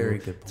write for you. Very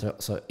good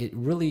point. So it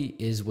really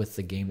is with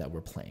the game that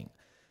we're playing.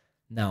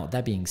 Now,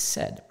 that being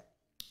said,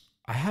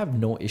 I have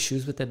no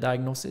issues with the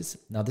diagnosis.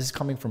 Now, this is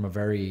coming from a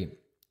very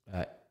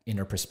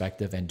inner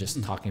perspective and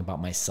just talking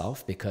about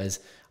myself,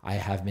 because I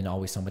have been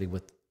always somebody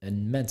with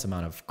immense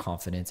amount of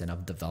confidence, and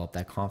I've developed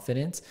that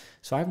confidence.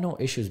 So I have no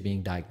issues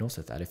being diagnosed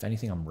with that. If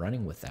anything, I'm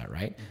running with that,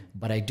 right?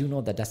 But I do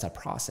know that that's a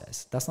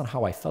process. That's not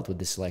how I felt with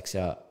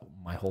dyslexia,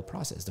 my whole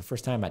process. The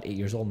first time at 8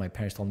 years old, my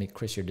parents told me,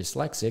 Chris, you're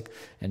dyslexic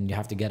and you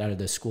have to get out of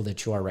the school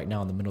that you are right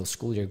now in the middle of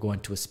school. You're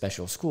going to a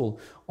special school.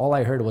 All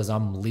I heard was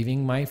I'm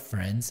leaving my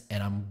friends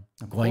and I'm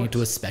going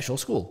to a special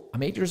school.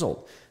 I'm 8 years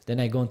old. Then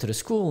I go into the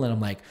school and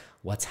I'm like,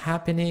 what's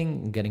happening?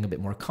 I'm getting a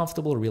bit more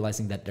comfortable,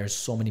 realizing that there's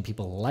so many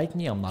people like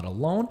me. I'm not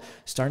alone.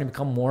 Starting to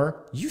become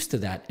more used to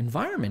that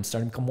environment,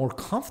 starting to become more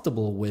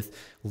comfortable with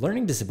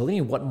learning disability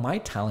and what my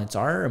talents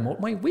are and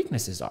what my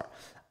weaknesses are.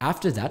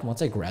 After that,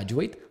 once I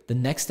graduate, the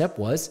next step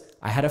was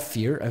I had a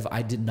fear of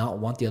I did not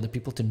want the other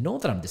people to know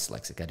that I'm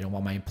dyslexic. I didn't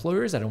want my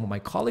employers, I didn't want my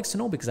colleagues to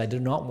know, because I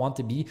did not want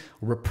to be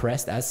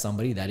repressed as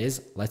somebody that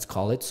is, let's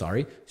call it,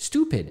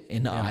 stupid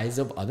in the eyes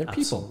of other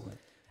people.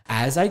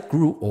 As I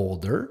grew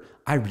older,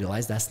 I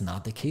realized that's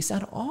not the case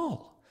at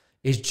all.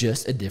 It's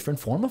just a different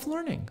form of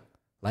learning.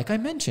 Like I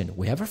mentioned,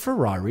 we have a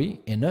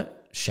Ferrari in a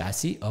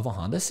chassis of a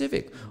Honda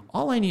Civic.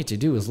 All I need to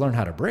do is learn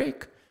how to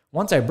brake.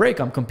 Once I brake,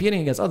 I'm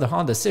competing against other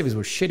Honda Civics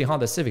with shitty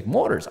Honda Civic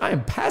motors. I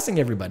am passing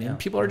everybody and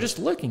people are just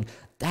looking.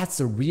 That's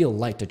the real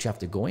light that you have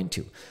to go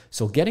into.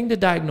 So getting the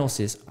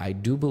diagnosis, I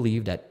do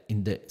believe that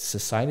in the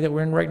society that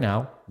we're in right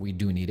now, we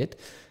do need it.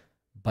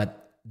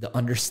 But the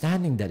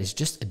understanding that it's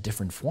just a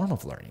different form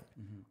of learning.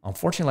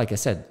 Unfortunately, like I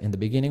said, in the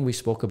beginning, we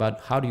spoke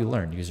about how do you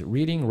learn? Use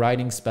reading,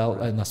 writing,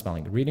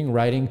 reading,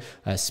 writing,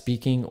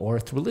 speaking,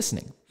 or through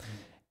listening.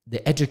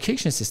 The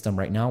education system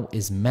right now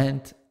is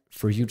meant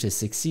for you to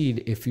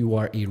succeed if you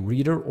are a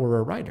reader or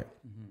a writer.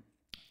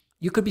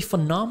 You could be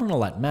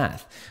phenomenal at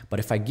math, but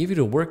if I give you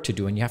the work to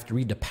do and you have to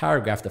read the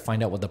paragraph to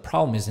find out what the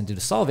problem is and to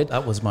solve it.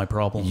 That was my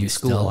problem in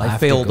school. Still I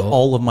failed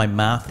all of my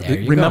math.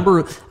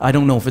 Remember, I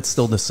don't know if it's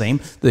still the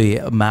same.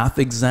 The math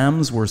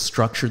exams were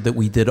structured that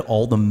we did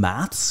all the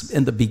maths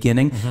in the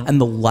beginning,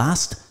 and the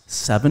last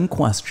 7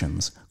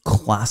 questions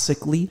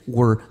classically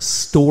were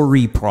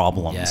story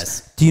problems.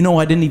 Yes. Do you know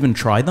I didn't even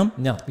try them?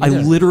 No. I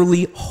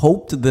literally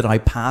hoped that I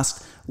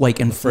passed. Like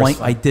in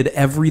flight, I did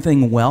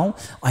everything well.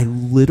 I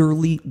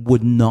literally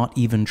would not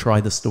even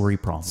try the story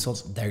problems. So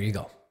there you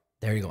go.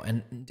 There you go.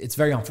 And it's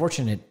very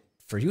unfortunate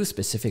for you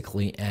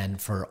specifically and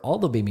for all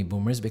the baby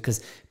boomers,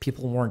 because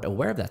people weren't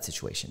aware of that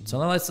situation. So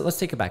now let's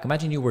take it back.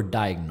 Imagine you were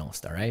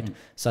diagnosed, all right?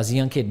 So as a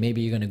young kid,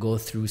 maybe you're going to go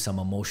through some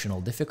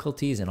emotional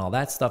difficulties and all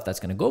that stuff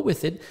that's going to go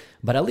with it.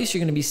 But at least you're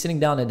going to be sitting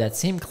down in that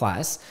same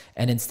class.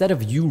 And instead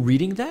of you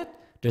reading that,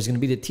 there's going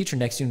to be the teacher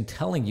next to you and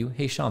telling you,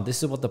 hey, Sean,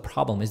 this is what the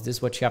problem is. This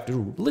is what you have to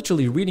do.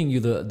 Literally reading you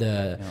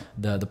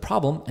the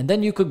problem. And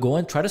then you could go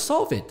and try to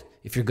solve it.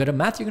 If you're good at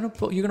math, you're going to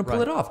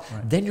pull it off.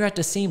 Then you're at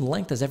the same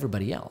length as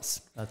everybody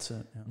else. That's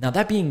it. Yeah. Now,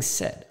 that being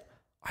said,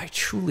 I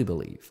truly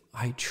believe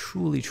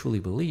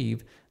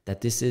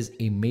that this is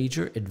a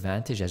major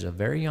advantage at a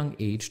very young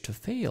age to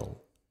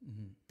fail,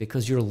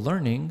 because you're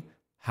learning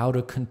how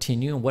to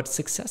continue and what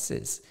success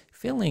is.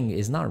 Failing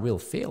is not real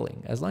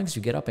failing. As long as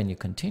you get up and you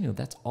continue,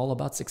 that's all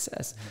about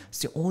success. It's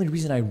the only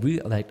reason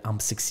I'm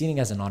succeeding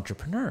as an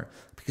entrepreneur,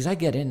 because I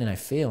get in and I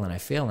fail and I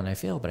fail and I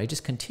fail, but I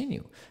just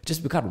continue.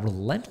 Just got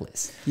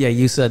relentless. Yeah,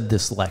 you said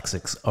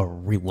dyslexics are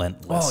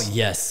relentless. Oh,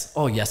 yes.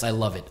 Oh, yes. I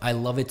love it. I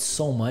love it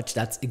so much.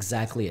 That's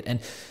exactly it. And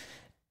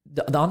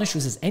the honest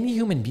truth is, any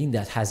human being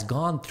that has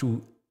gone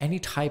through any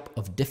type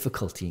of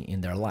difficulty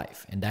in their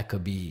life, and that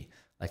could be,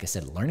 like I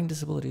said, learning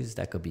disabilities,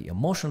 that could be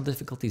emotional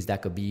difficulties,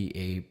 that could be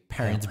a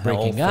parents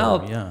breaking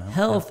out,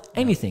 health,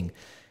 anything.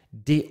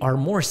 They are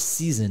more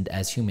seasoned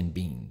as human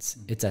beings.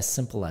 It's as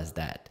simple as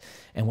that.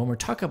 And when we're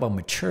talking about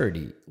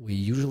maturity, we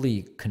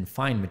usually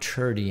confine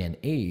maturity and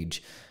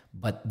age,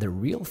 but the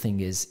real thing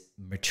is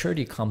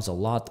maturity comes a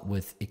lot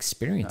with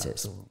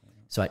experiences. Absolutely.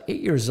 So at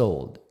 8 years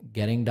old,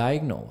 getting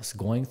diagnosed,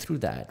 going through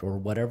that, or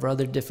whatever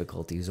other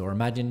difficulties, or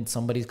imagine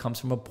somebody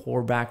comes from a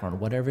poor background,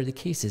 whatever the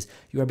case is,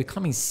 you are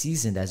becoming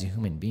seasoned as a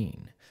human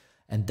being.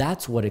 And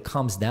that's what it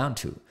comes down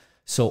to.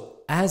 So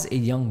as a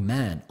young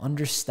man,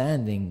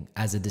 understanding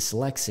as a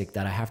dyslexic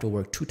that I have to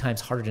work 2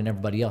 times harder than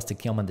everybody else to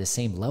come on the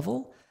same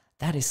level,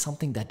 that is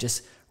something that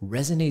just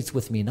resonates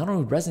with me. Not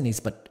only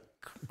resonates, but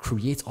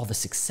creates all the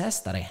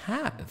success that I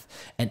have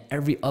and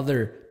every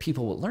other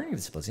people with learning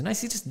disabilities. And I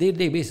see this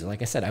day-to-day basis.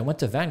 Like I said, I went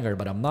to Vanguard,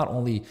 but I'm not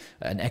only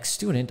an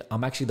ex-student,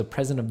 I'm actually the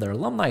president of their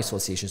alumni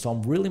association. So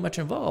I'm really much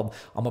involved.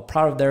 I'm a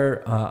part of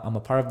their, I'm a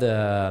part of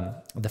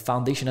the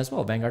foundation as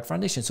well, Vanguard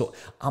Foundation. So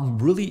I'm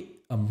really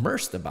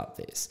immersed about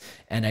this.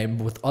 And I'm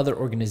with other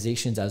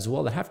organizations as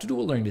well that have to do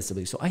with learning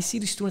disabilities. So I see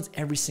these students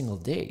every single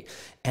day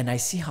and I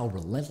see how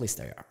relentless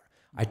they are.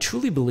 I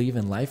truly believe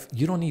in life,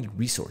 you don't need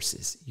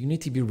resources. You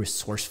need to be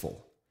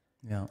resourceful.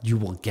 Yeah, you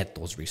will get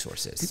those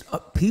resources.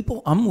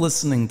 People, I'm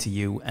listening to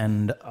you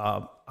and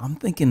I'm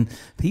thinking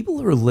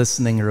people are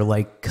listening are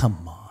like,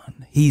 come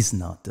on, he's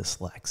not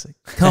dyslexic.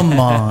 Come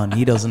on,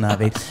 he doesn't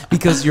have it.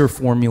 Because you're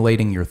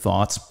formulating your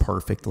thoughts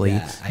perfectly.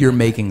 Yeah, you're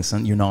making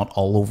sense. You're not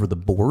all over the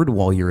board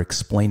while you're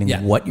explaining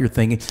what you're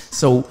thinking.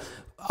 So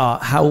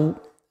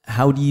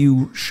how do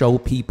you show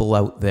people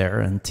out there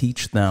and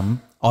teach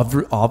them?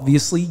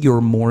 Obviously, your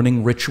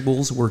morning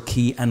rituals were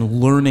key and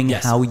learning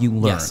how you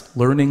learn,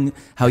 learning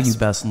how you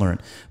best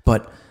learn.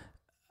 But,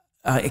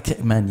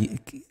 man,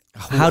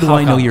 how do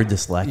I know you're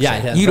dyslexic?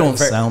 Yeah, you don't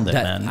sound it,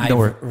 man.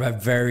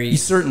 You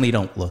certainly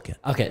don't look it.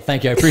 Okay,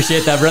 thank you. I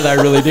appreciate that, brother. I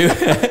really do.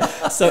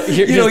 So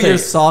you know, your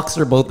socks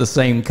are both the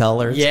same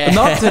colors. Yeah.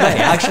 Not today.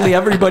 Actually,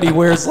 everybody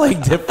wears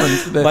like different.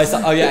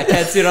 Oh yeah, I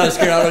can't see it on the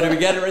screen. I don't know. Did we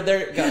get it right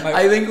there?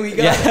 I think we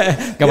got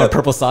it. Got my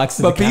purple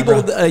socks. But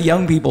people,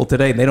 young people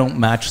today, they don't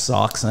match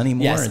socks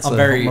anymore. Yes, it's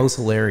the most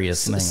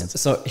hilarious thing.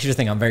 So here's the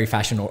thing. I'm very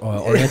fashion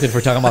oriented. If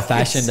we're talking about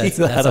fashion, that's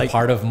a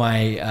part of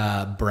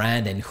my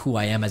brand and who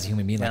I am as a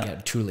human being.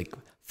 Like truly,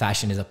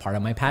 fashion is a part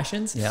of my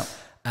passions. Yeah.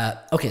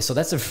 Okay, so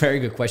that's a very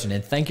good question,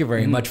 and thank you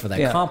very much for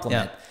that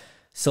compliment.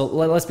 So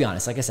let's be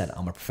honest. Like I said,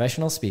 I'm a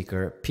professional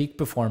speaker, peak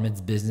performance,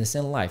 business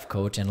and life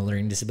coach, and a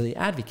learning disability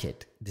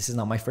advocate. This is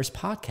not my first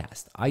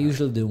podcast. I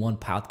usually do 1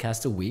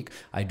 podcast a week.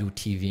 I do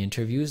TV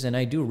interviews and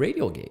I do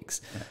radio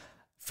gigs. Yeah.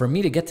 For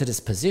me to get to this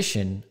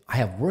position, I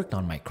have worked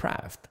on my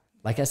craft.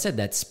 Like I said,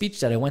 that speech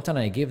that I went on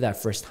and I gave that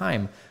first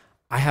time,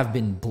 I have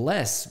been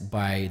blessed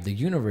by the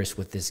universe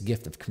with this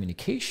gift of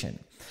communication.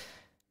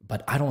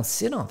 But I don't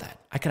sit on that.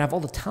 I could have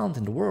all the talent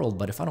in the world,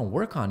 but if I don't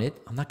work on it,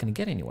 I'm not going to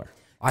get anywhere.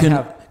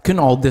 Can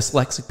all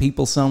dyslexic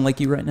people sound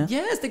like you right now?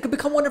 Yes, they could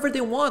become whatever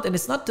they want. And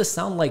it's not to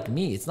sound like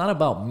me. It's not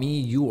about me,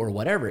 you, or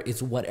whatever.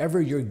 It's whatever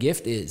your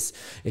gift is.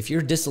 If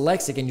you're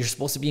dyslexic and you're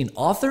supposed to be an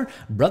author,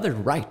 brother,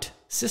 write.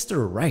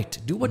 Sister, write.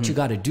 Do what you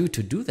got to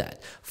do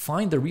that.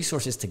 Find the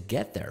resources to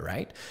get there,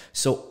 right?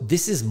 So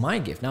this is my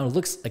gift. Now it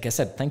looks, like I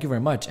said, thank you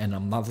very much. And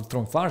I'm not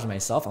throwing flowers at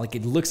myself. Like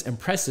it looks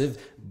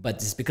impressive, but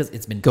it's because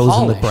it's been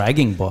polished. In the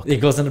bragging book. It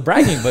goes in the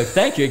bragging book.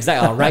 Thank you.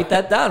 Exactly. I'll write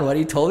that down. What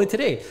he told me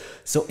today.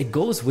 So it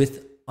goes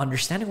with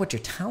understanding what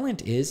your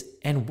talent is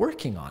and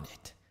working on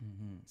it.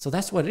 So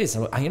that's what it is.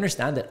 So I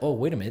understand that, oh,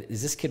 wait a minute,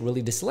 is this kid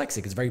really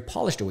dyslexic? It's very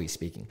polished the way he's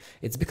speaking.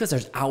 It's because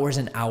there's hours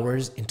and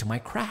hours into my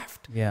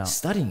craft,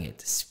 studying it,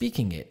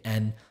 speaking it,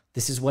 and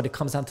this is what it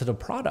comes down to the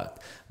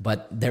product.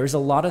 But there's a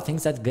lot of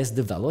things that gets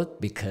developed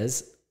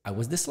because I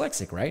was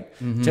dyslexic, right?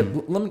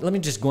 So let me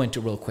just go into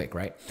it real quick,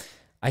 right?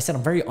 I said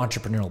I'm very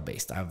entrepreneurial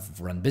based. I've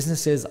run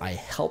businesses. I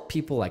help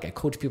people, like I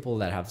coach people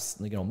that have,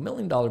 you know, $1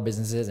 million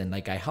businesses, and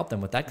like I help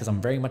them with that because I'm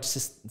very much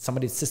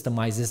somebody that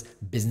systemizes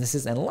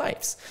businesses and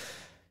lives.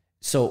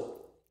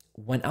 So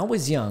when I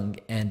was young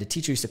and the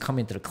teacher used to come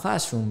into the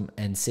classroom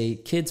and say,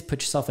 kids,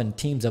 put yourself in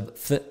teams of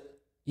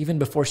even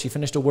before she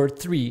finished the word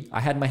 3, I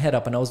had my head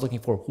up and I was looking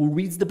for who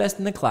reads the best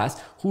in the class,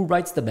 who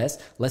writes the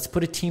best. Let's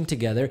put a team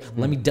together.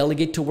 Let me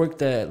delegate to work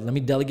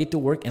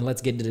and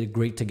let's get the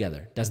grade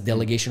together. That's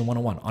delegation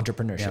 101,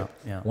 entrepreneurship.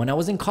 When I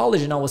was in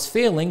college and I was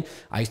failing,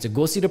 I used to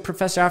go see the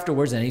professor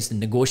afterwards and I used to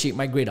negotiate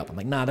my grade up. I'm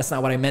like, nah, that's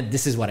not what I meant.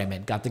 This is what I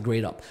meant. Got the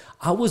grade up.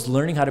 I was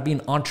learning how to be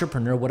an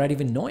entrepreneur without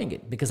even knowing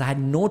it because I had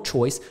no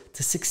choice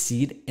to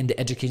succeed in the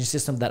education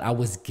system that I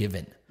was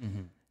given.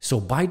 So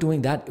by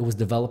doing that, it was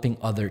developing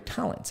other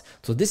talents.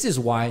 So this is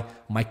why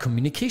my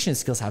communication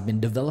skills have been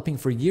developing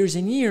for years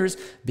and years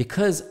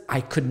because I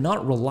could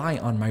not rely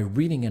on my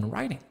reading and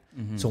writing.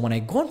 So when I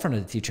go in front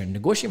of the teacher and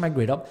negotiate my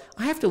grade up,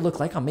 I have to look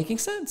like I'm making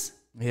sense.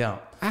 I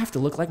have to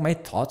look like my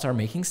thoughts are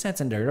making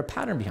sense and there's a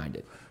pattern behind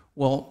it.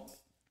 Well,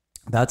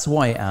 that's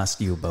why I asked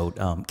you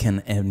about can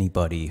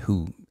anybody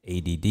who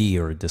ADD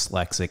or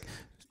dyslexic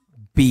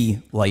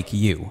be like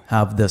you,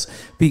 have this.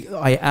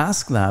 I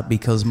ask that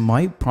because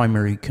my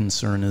primary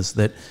concern is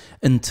that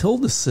until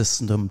the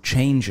system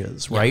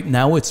changes, right?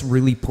 Now it's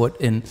really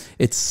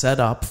it's set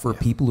up for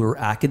people who are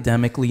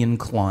academically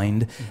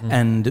inclined,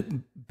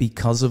 and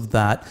because of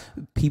that,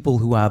 people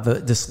who have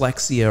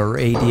dyslexia or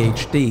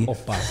ADHD.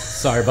 Opa,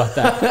 sorry about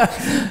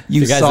that.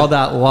 You saw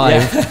that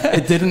live.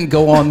 It didn't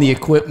go on the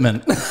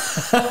equipment.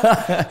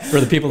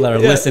 For the people that are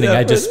listening,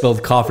 I just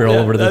spilled coffee all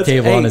over the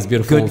table on his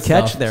beautiful Good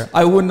catch stuff. there.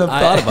 I wouldn't have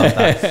thought about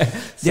that.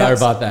 Sorry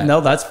about that.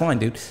 No, that's fine,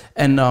 dude.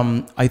 And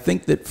I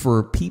think that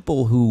for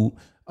people who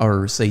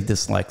are, say,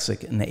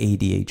 dyslexic and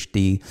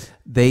ADHD,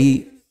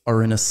 they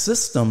are in a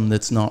system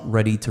that's not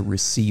ready to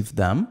receive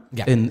them.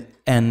 Yeah.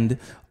 And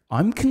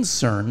I'm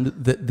concerned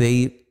that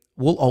they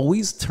will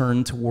always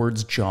turn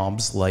towards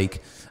jobs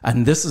like,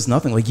 and this is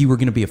nothing like you were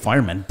going to be a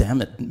fireman.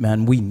 Damn it,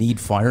 man, we need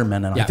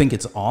firemen. And I think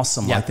it's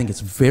awesome. I think it's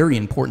very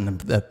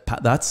important that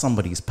that's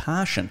somebody's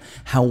passion.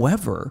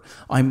 However,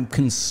 I'm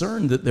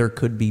concerned that there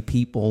could be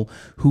people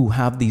who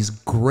have these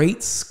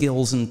great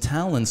skills and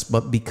talents,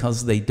 but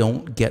because they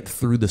don't get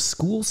through the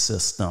school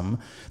system,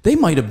 they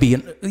might have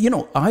been, you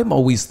know, I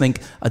always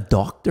think a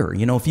doctor,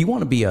 you know, if you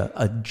want to be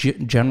a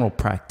general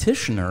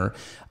practitioner,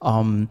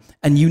 and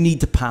you need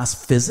to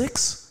pass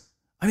physics,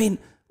 I mean,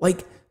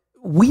 like,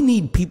 we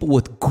need people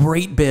with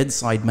great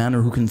bedside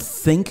manner who can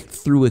think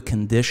through a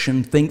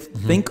condition,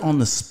 think on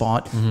the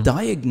spot,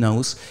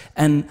 diagnose.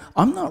 And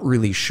I'm not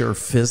really sure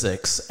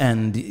physics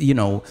and, you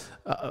know,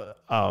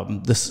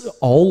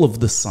 all of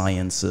the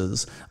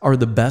sciences are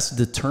the best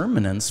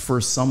determinants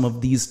for some of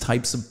these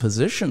types of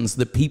positions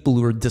that people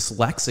who are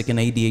dyslexic and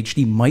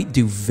ADHD might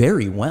do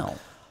very well.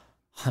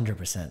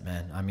 100%,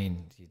 man. I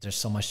mean, there's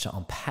so much to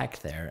unpack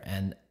there,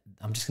 and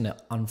I'm just going to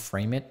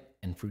unframe it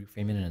and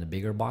reframe it in a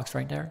bigger box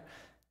right there.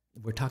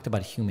 We're talking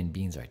about human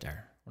beings right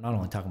there. We're not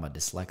only talking about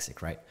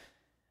dyslexic, right?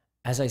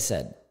 As I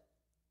said,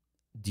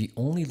 the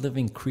only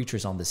living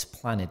creatures on this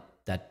planet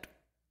that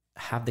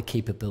have the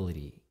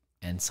capability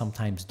and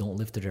sometimes don't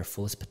live to their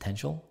fullest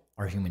potential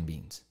are human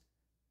beings.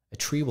 A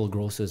tree will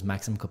grow to its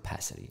maximum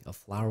capacity. A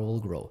flower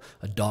will grow.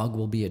 A dog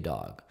will be a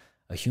dog.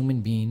 A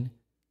human being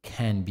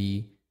can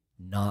be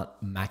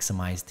not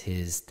maximized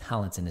his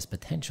talents and his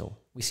potential.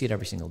 We see it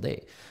every single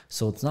day.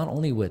 So it's not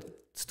only with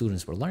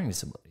students with learning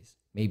disabilities.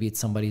 Maybe it's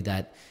somebody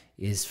that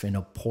is in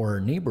a poor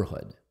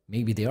neighborhood.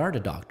 Maybe they are the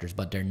doctors,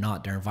 but they're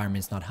not. Their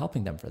environment's not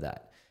helping them for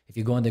that. If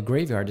you go in the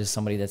graveyard, there's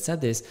somebody that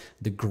said this,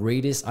 the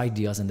greatest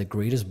ideas and the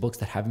greatest books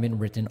that haven't been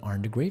written are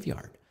in the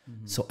graveyard.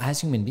 So as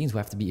human beings, we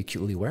have to be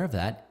acutely aware of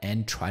that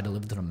and try to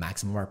live to the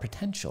maximum of our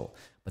potential.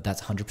 But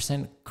that's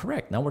 100%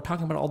 correct. Now we're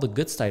talking about all the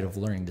good side of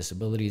learning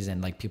disabilities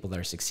and like people that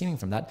are succeeding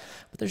from that.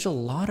 But there's a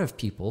lot of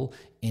people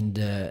in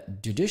the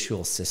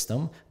judicial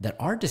system that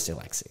are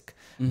dyslexic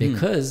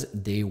because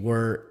they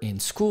were in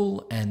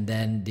school and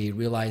then they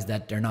realize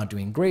that they're not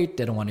doing great.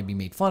 They don't want to be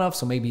made fun of.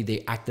 So maybe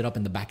they acted up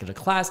in the back of the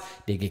class.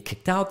 They get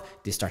kicked out.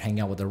 They start hanging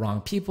out with the wrong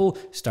people,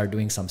 start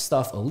doing some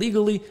stuff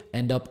illegally,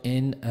 end up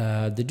in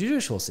the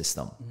judicial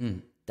system.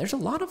 There's a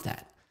lot of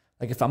that.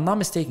 Like, if I'm not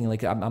mistaken,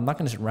 like I'm not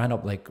going to round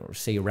up like or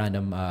say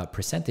random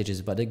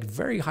percentages, but a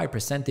very high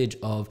percentage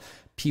of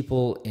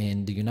people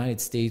in the United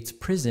States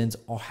prisons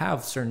all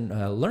have certain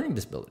learning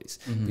disabilities.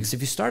 Because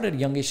if you start at a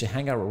young age to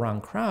hang out with a wrong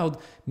crowd,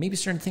 maybe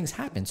certain things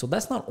happen. So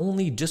that's not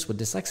only just with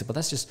dyslexia, but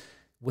that's just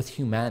with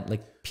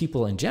like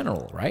people in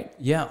general, right?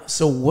 Yeah.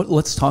 So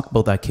let's talk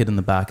about that kid in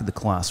the back of the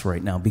class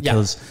right now,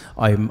 because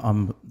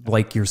I'm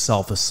like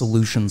yourself, a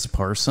solutions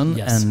person.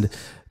 And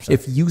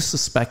if you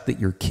suspect that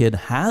your kid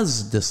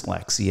has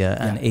dyslexia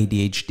and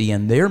ADHD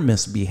and they're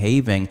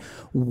misbehaving,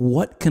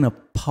 what can a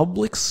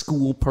public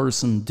school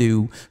person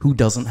do who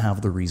doesn't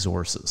have the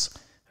resources?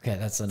 Okay,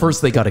 that's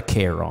first they got to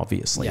care,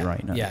 obviously,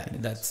 right? Yeah,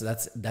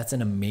 that's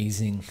an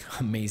amazing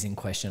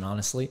question,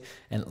 honestly.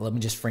 And let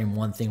me just frame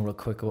one thing real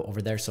quick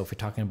over there. So if we're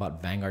talking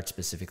about Vanguard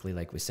specifically,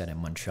 like we said in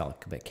Montreal,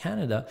 Quebec,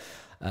 Canada,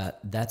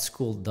 that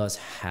school does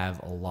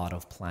have a lot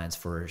of plans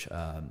for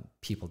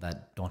people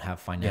that don't have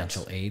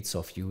financial aid.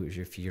 So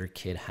if your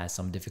kid has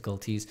some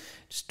difficulties,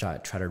 just try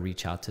to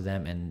reach out to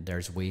them, and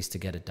there's ways to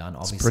get it done.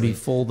 Obviously, it's pretty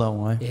full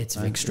though. It's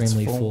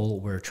extremely full.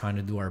 We're trying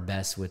to do our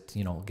best with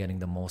getting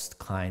the most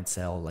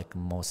clientele, like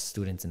most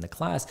students in the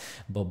class,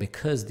 but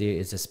because there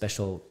is a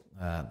special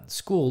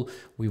school,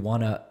 we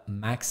want to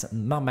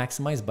not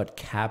maximize, but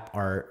cap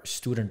our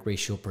student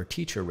ratio per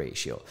teacher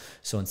ratio.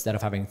 So instead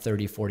of having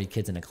 30, 40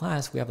 kids in a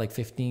class, we have like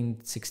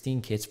 15,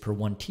 16 kids per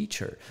one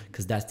teacher,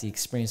 because that's the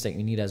experience that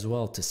you need as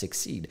well to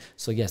succeed.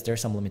 So yes, there are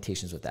some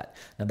limitations with that.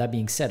 Now, that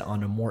being said,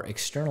 on a more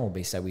external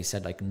base that we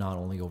said, like not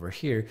only over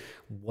here,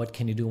 what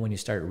can you do when you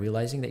start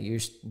realizing that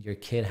your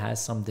kid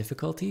has some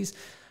difficulties?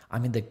 I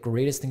mean, the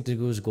greatest thing to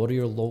do is go to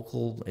your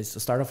local, is to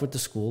start off with the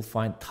school,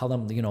 tell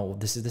them,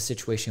 this is the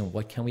situation,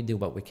 what can we do,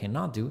 what we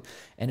cannot do.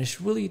 And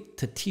it's really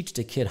to teach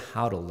the kid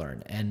how to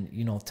learn and,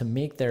 to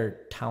make their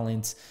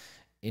talents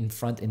in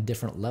front in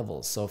different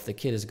levels. So if the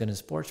kid is good in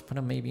sports, put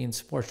him maybe in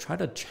sports, try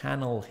to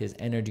channel his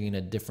energy in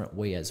a different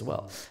way as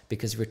well.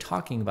 Because if you're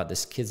talking about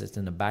this kid that's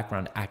in the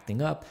background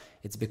acting up,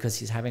 it's because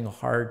he's having a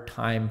hard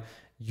time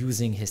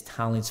using his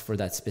talents for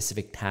that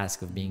specific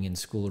task of being in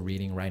school,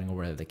 reading, writing, or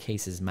whatever the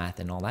case is, math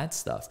and all that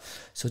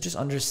stuff. So just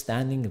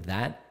understanding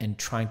that and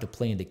trying to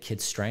play into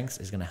kid's strengths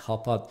is going to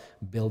help out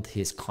build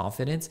his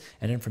confidence.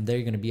 And then from there,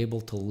 you're going to be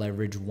able to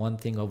leverage one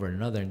thing over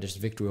another and just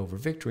victory over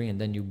victory. And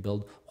then you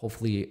build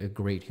hopefully a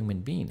great human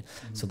being.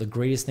 So the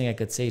greatest thing I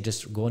could say,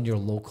 just go in your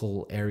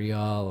local area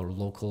or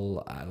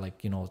local,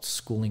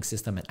 schooling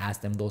system and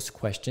ask them those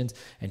questions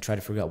and try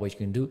to figure out what you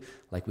can do.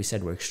 Like we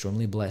said, we're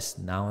extremely blessed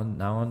now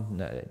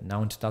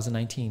in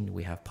 2019,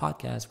 we have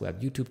podcasts, we have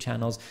YouTube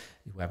channels,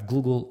 we have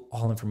Google,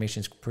 all information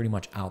is pretty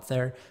much out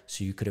there.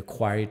 So you could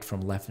acquire it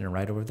from left and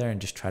right over there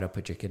and just try to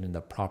put your kid in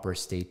the proper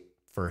state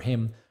for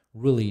him,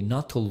 really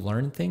not to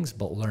learn things,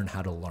 but learn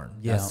how to learn.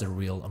 Yeah. That's the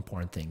real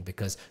important thing,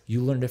 because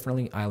you learn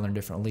differently, I learn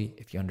differently.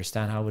 If you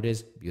understand how it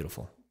is,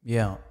 beautiful.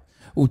 Yeah.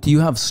 Well, do you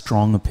have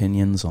strong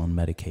opinions on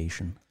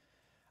medication?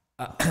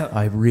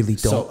 I really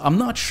don't. So, I'm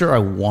not sure I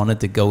wanted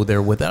to go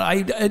there with it.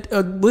 I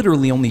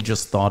literally only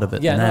just thought of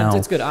it now. Yeah, no,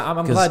 it's good.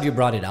 I'm glad you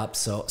brought it up.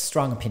 So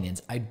strong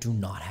opinions. I do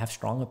not have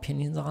strong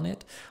opinions on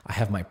it. I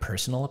have my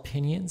personal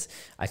opinions.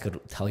 I could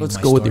tell you my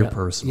story. Let's go with your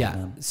personal. Yeah.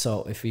 Man.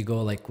 So if we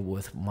go like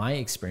with my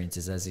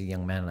experiences as a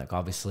young man, like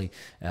obviously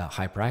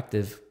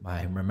hyperactive,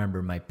 I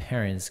remember my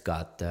parents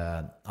got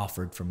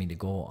offered for me to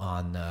go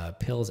on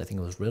pills. I think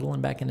it was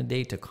Ritalin back in the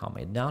day to calm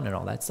me down and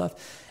all that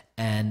stuff.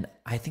 And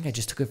I think I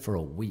just took it for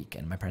a week,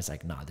 and my parents were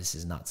like, nah, this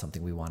is not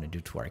something we want to do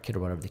to our kid or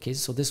whatever the case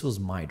is. So this was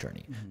my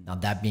journey. Now,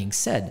 that being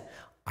said,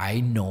 I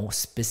know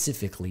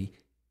specifically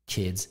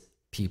kids,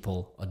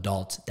 people,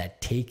 adults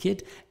that take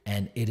it,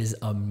 and it is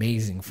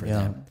amazing for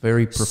them.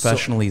 Very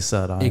professionally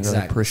said. I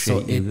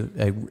appreciate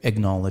you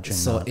acknowledging that.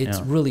 So it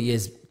really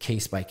is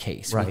case by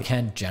case. Right. We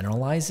can't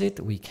generalize it.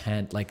 We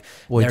can't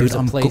Well, dude,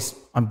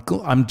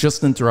 I'm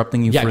just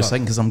interrupting you for a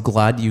second because I'm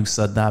glad you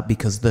said that,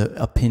 because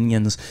the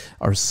opinions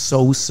are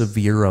so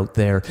severe out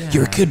there. Yeah.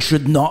 Your kid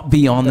should not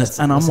be on this.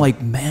 And I'm like,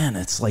 man,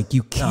 it's like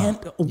you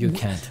can't. No, you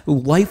can't.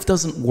 Life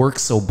doesn't work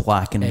so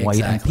black and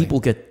white, and people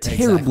get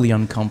terribly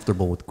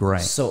uncomfortable with gray.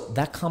 So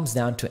that comes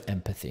down to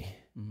empathy.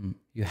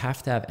 You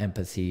have to have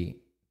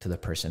empathy to the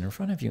person in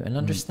front of you and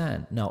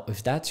understand. Now,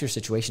 if that's your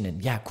situation,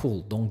 and yeah,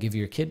 cool, don't give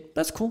your kid,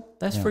 that's cool.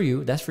 That's for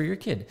you. That's for your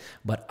kid.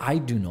 But I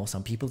do know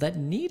some people that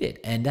need it,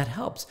 and that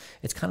helps.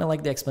 It's kind of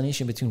like the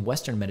explanation between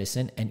Western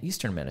medicine and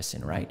Eastern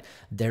medicine, right?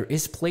 There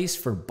is place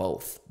for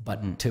both,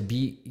 but to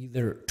be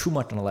either too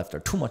much on the left or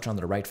too much on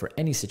the right for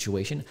any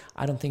situation,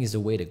 I don't think is the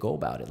way to go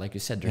about it. Like you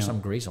said, there's some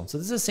gray zone. So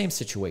this is the same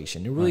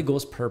situation. It really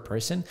goes per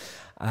person.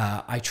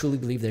 I truly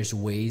believe there's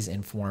ways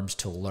and forms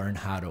to learn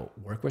how to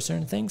work with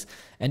certain things.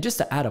 And just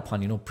to add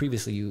upon,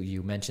 previously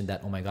you mentioned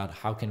that, oh my God,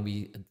 how can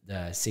we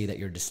say that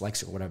you're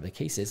dyslexic or whatever the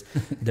case is?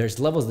 There's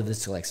levels of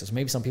dyslexia. So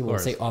maybe some people will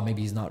say, oh,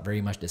 maybe he's not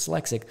very much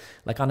dyslexic.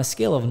 Like on a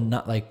scale of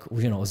not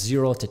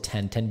 0 to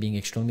 10, 10 being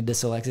extremely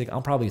dyslexic,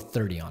 I'm probably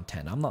 30 on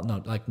 10. I'm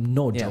not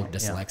no joke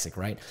dyslexic,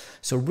 right?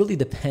 So it really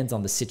depends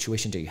on the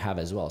situation that you have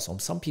as well. So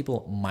some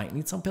people might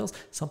need some pills,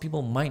 some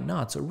people might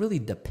not. So it really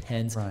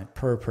depends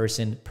per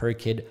person, per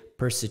kid,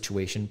 per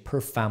situation, per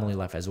family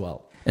life as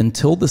well.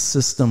 Until the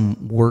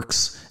system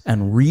works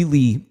and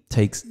really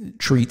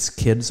treats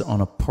kids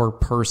on a per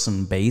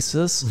person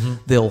basis,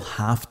 they'll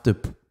have to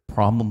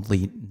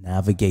probably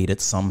navigate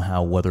it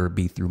somehow, whether it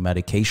be through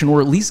medication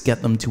or at least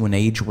get them to an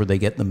age where they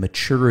get the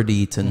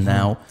maturity to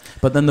now.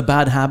 But then the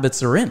bad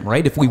habits are in,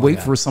 right? If we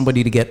wait for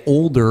somebody to get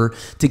older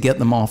to get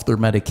them off their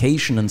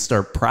medication and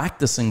start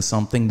practicing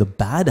something, the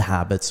bad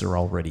habits are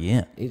already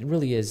in. It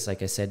really is,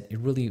 like I said, it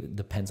really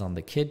depends on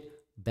the kid.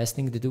 Best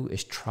thing to do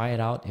is try it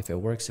out. If it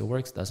works, it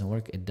works. Doesn't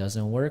work, it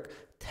doesn't work.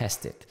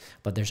 Test it.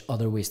 But there's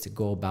other ways to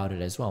go about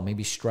it as well.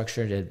 Maybe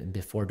structure it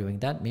before doing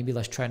that. Maybe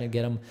let's try to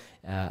get them,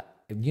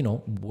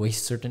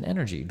 waste certain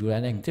energy, do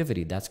an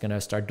activity. That's going to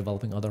start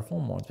developing other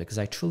hormones, because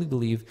I truly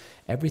believe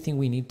everything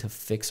we need to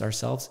fix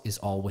ourselves is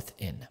all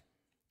within.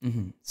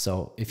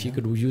 So if you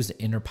could use the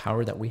inner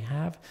power that we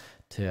have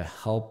to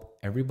help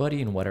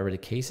everybody in whatever the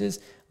case is,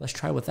 let's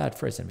try with that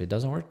first. And if it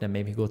doesn't work, then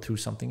maybe go through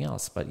something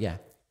else. But yeah,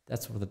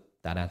 that's what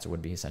that answer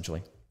would be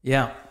essentially.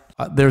 Yeah.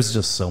 There's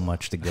just so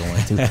much to go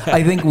into.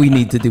 I think we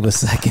need to do a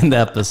second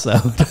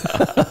episode.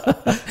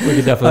 We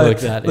could definitely look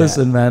at that.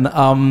 Listen,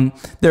 man,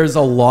 there's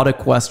a lot of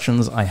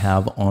questions I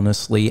have,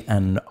 honestly,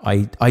 and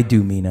I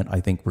do mean it. I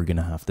think we're going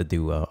to have to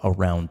do a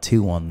round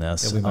 2 on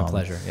this. It'll be my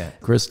pleasure. Yeah.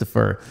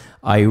 Christopher,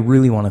 I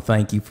really want to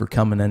thank you for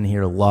coming in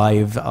here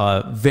live.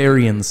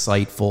 Very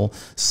insightful,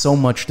 so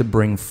much to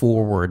bring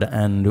forward,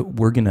 and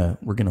we're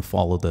gonna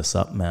follow this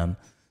up, man.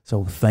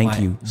 So thank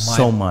you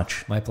so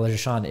much. My pleasure,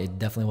 Sean. It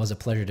definitely was a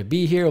pleasure to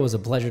be here. It was a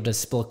pleasure to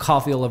spill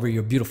coffee all over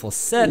your beautiful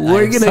set.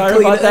 We're going to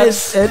clean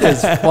that. It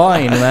is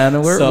fine,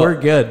 man. We're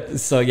good.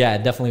 So yeah,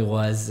 it definitely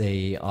was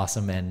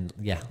awesome. And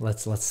yeah,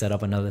 let's set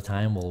up another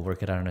time. We'll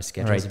work it out on our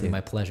schedule. It'll be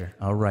my pleasure.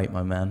 All right,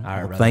 my man.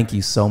 All right, thank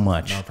you so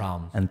much. No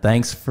problem. And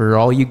thanks for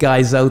all you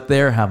guys out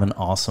there. Have an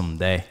awesome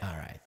day. All right.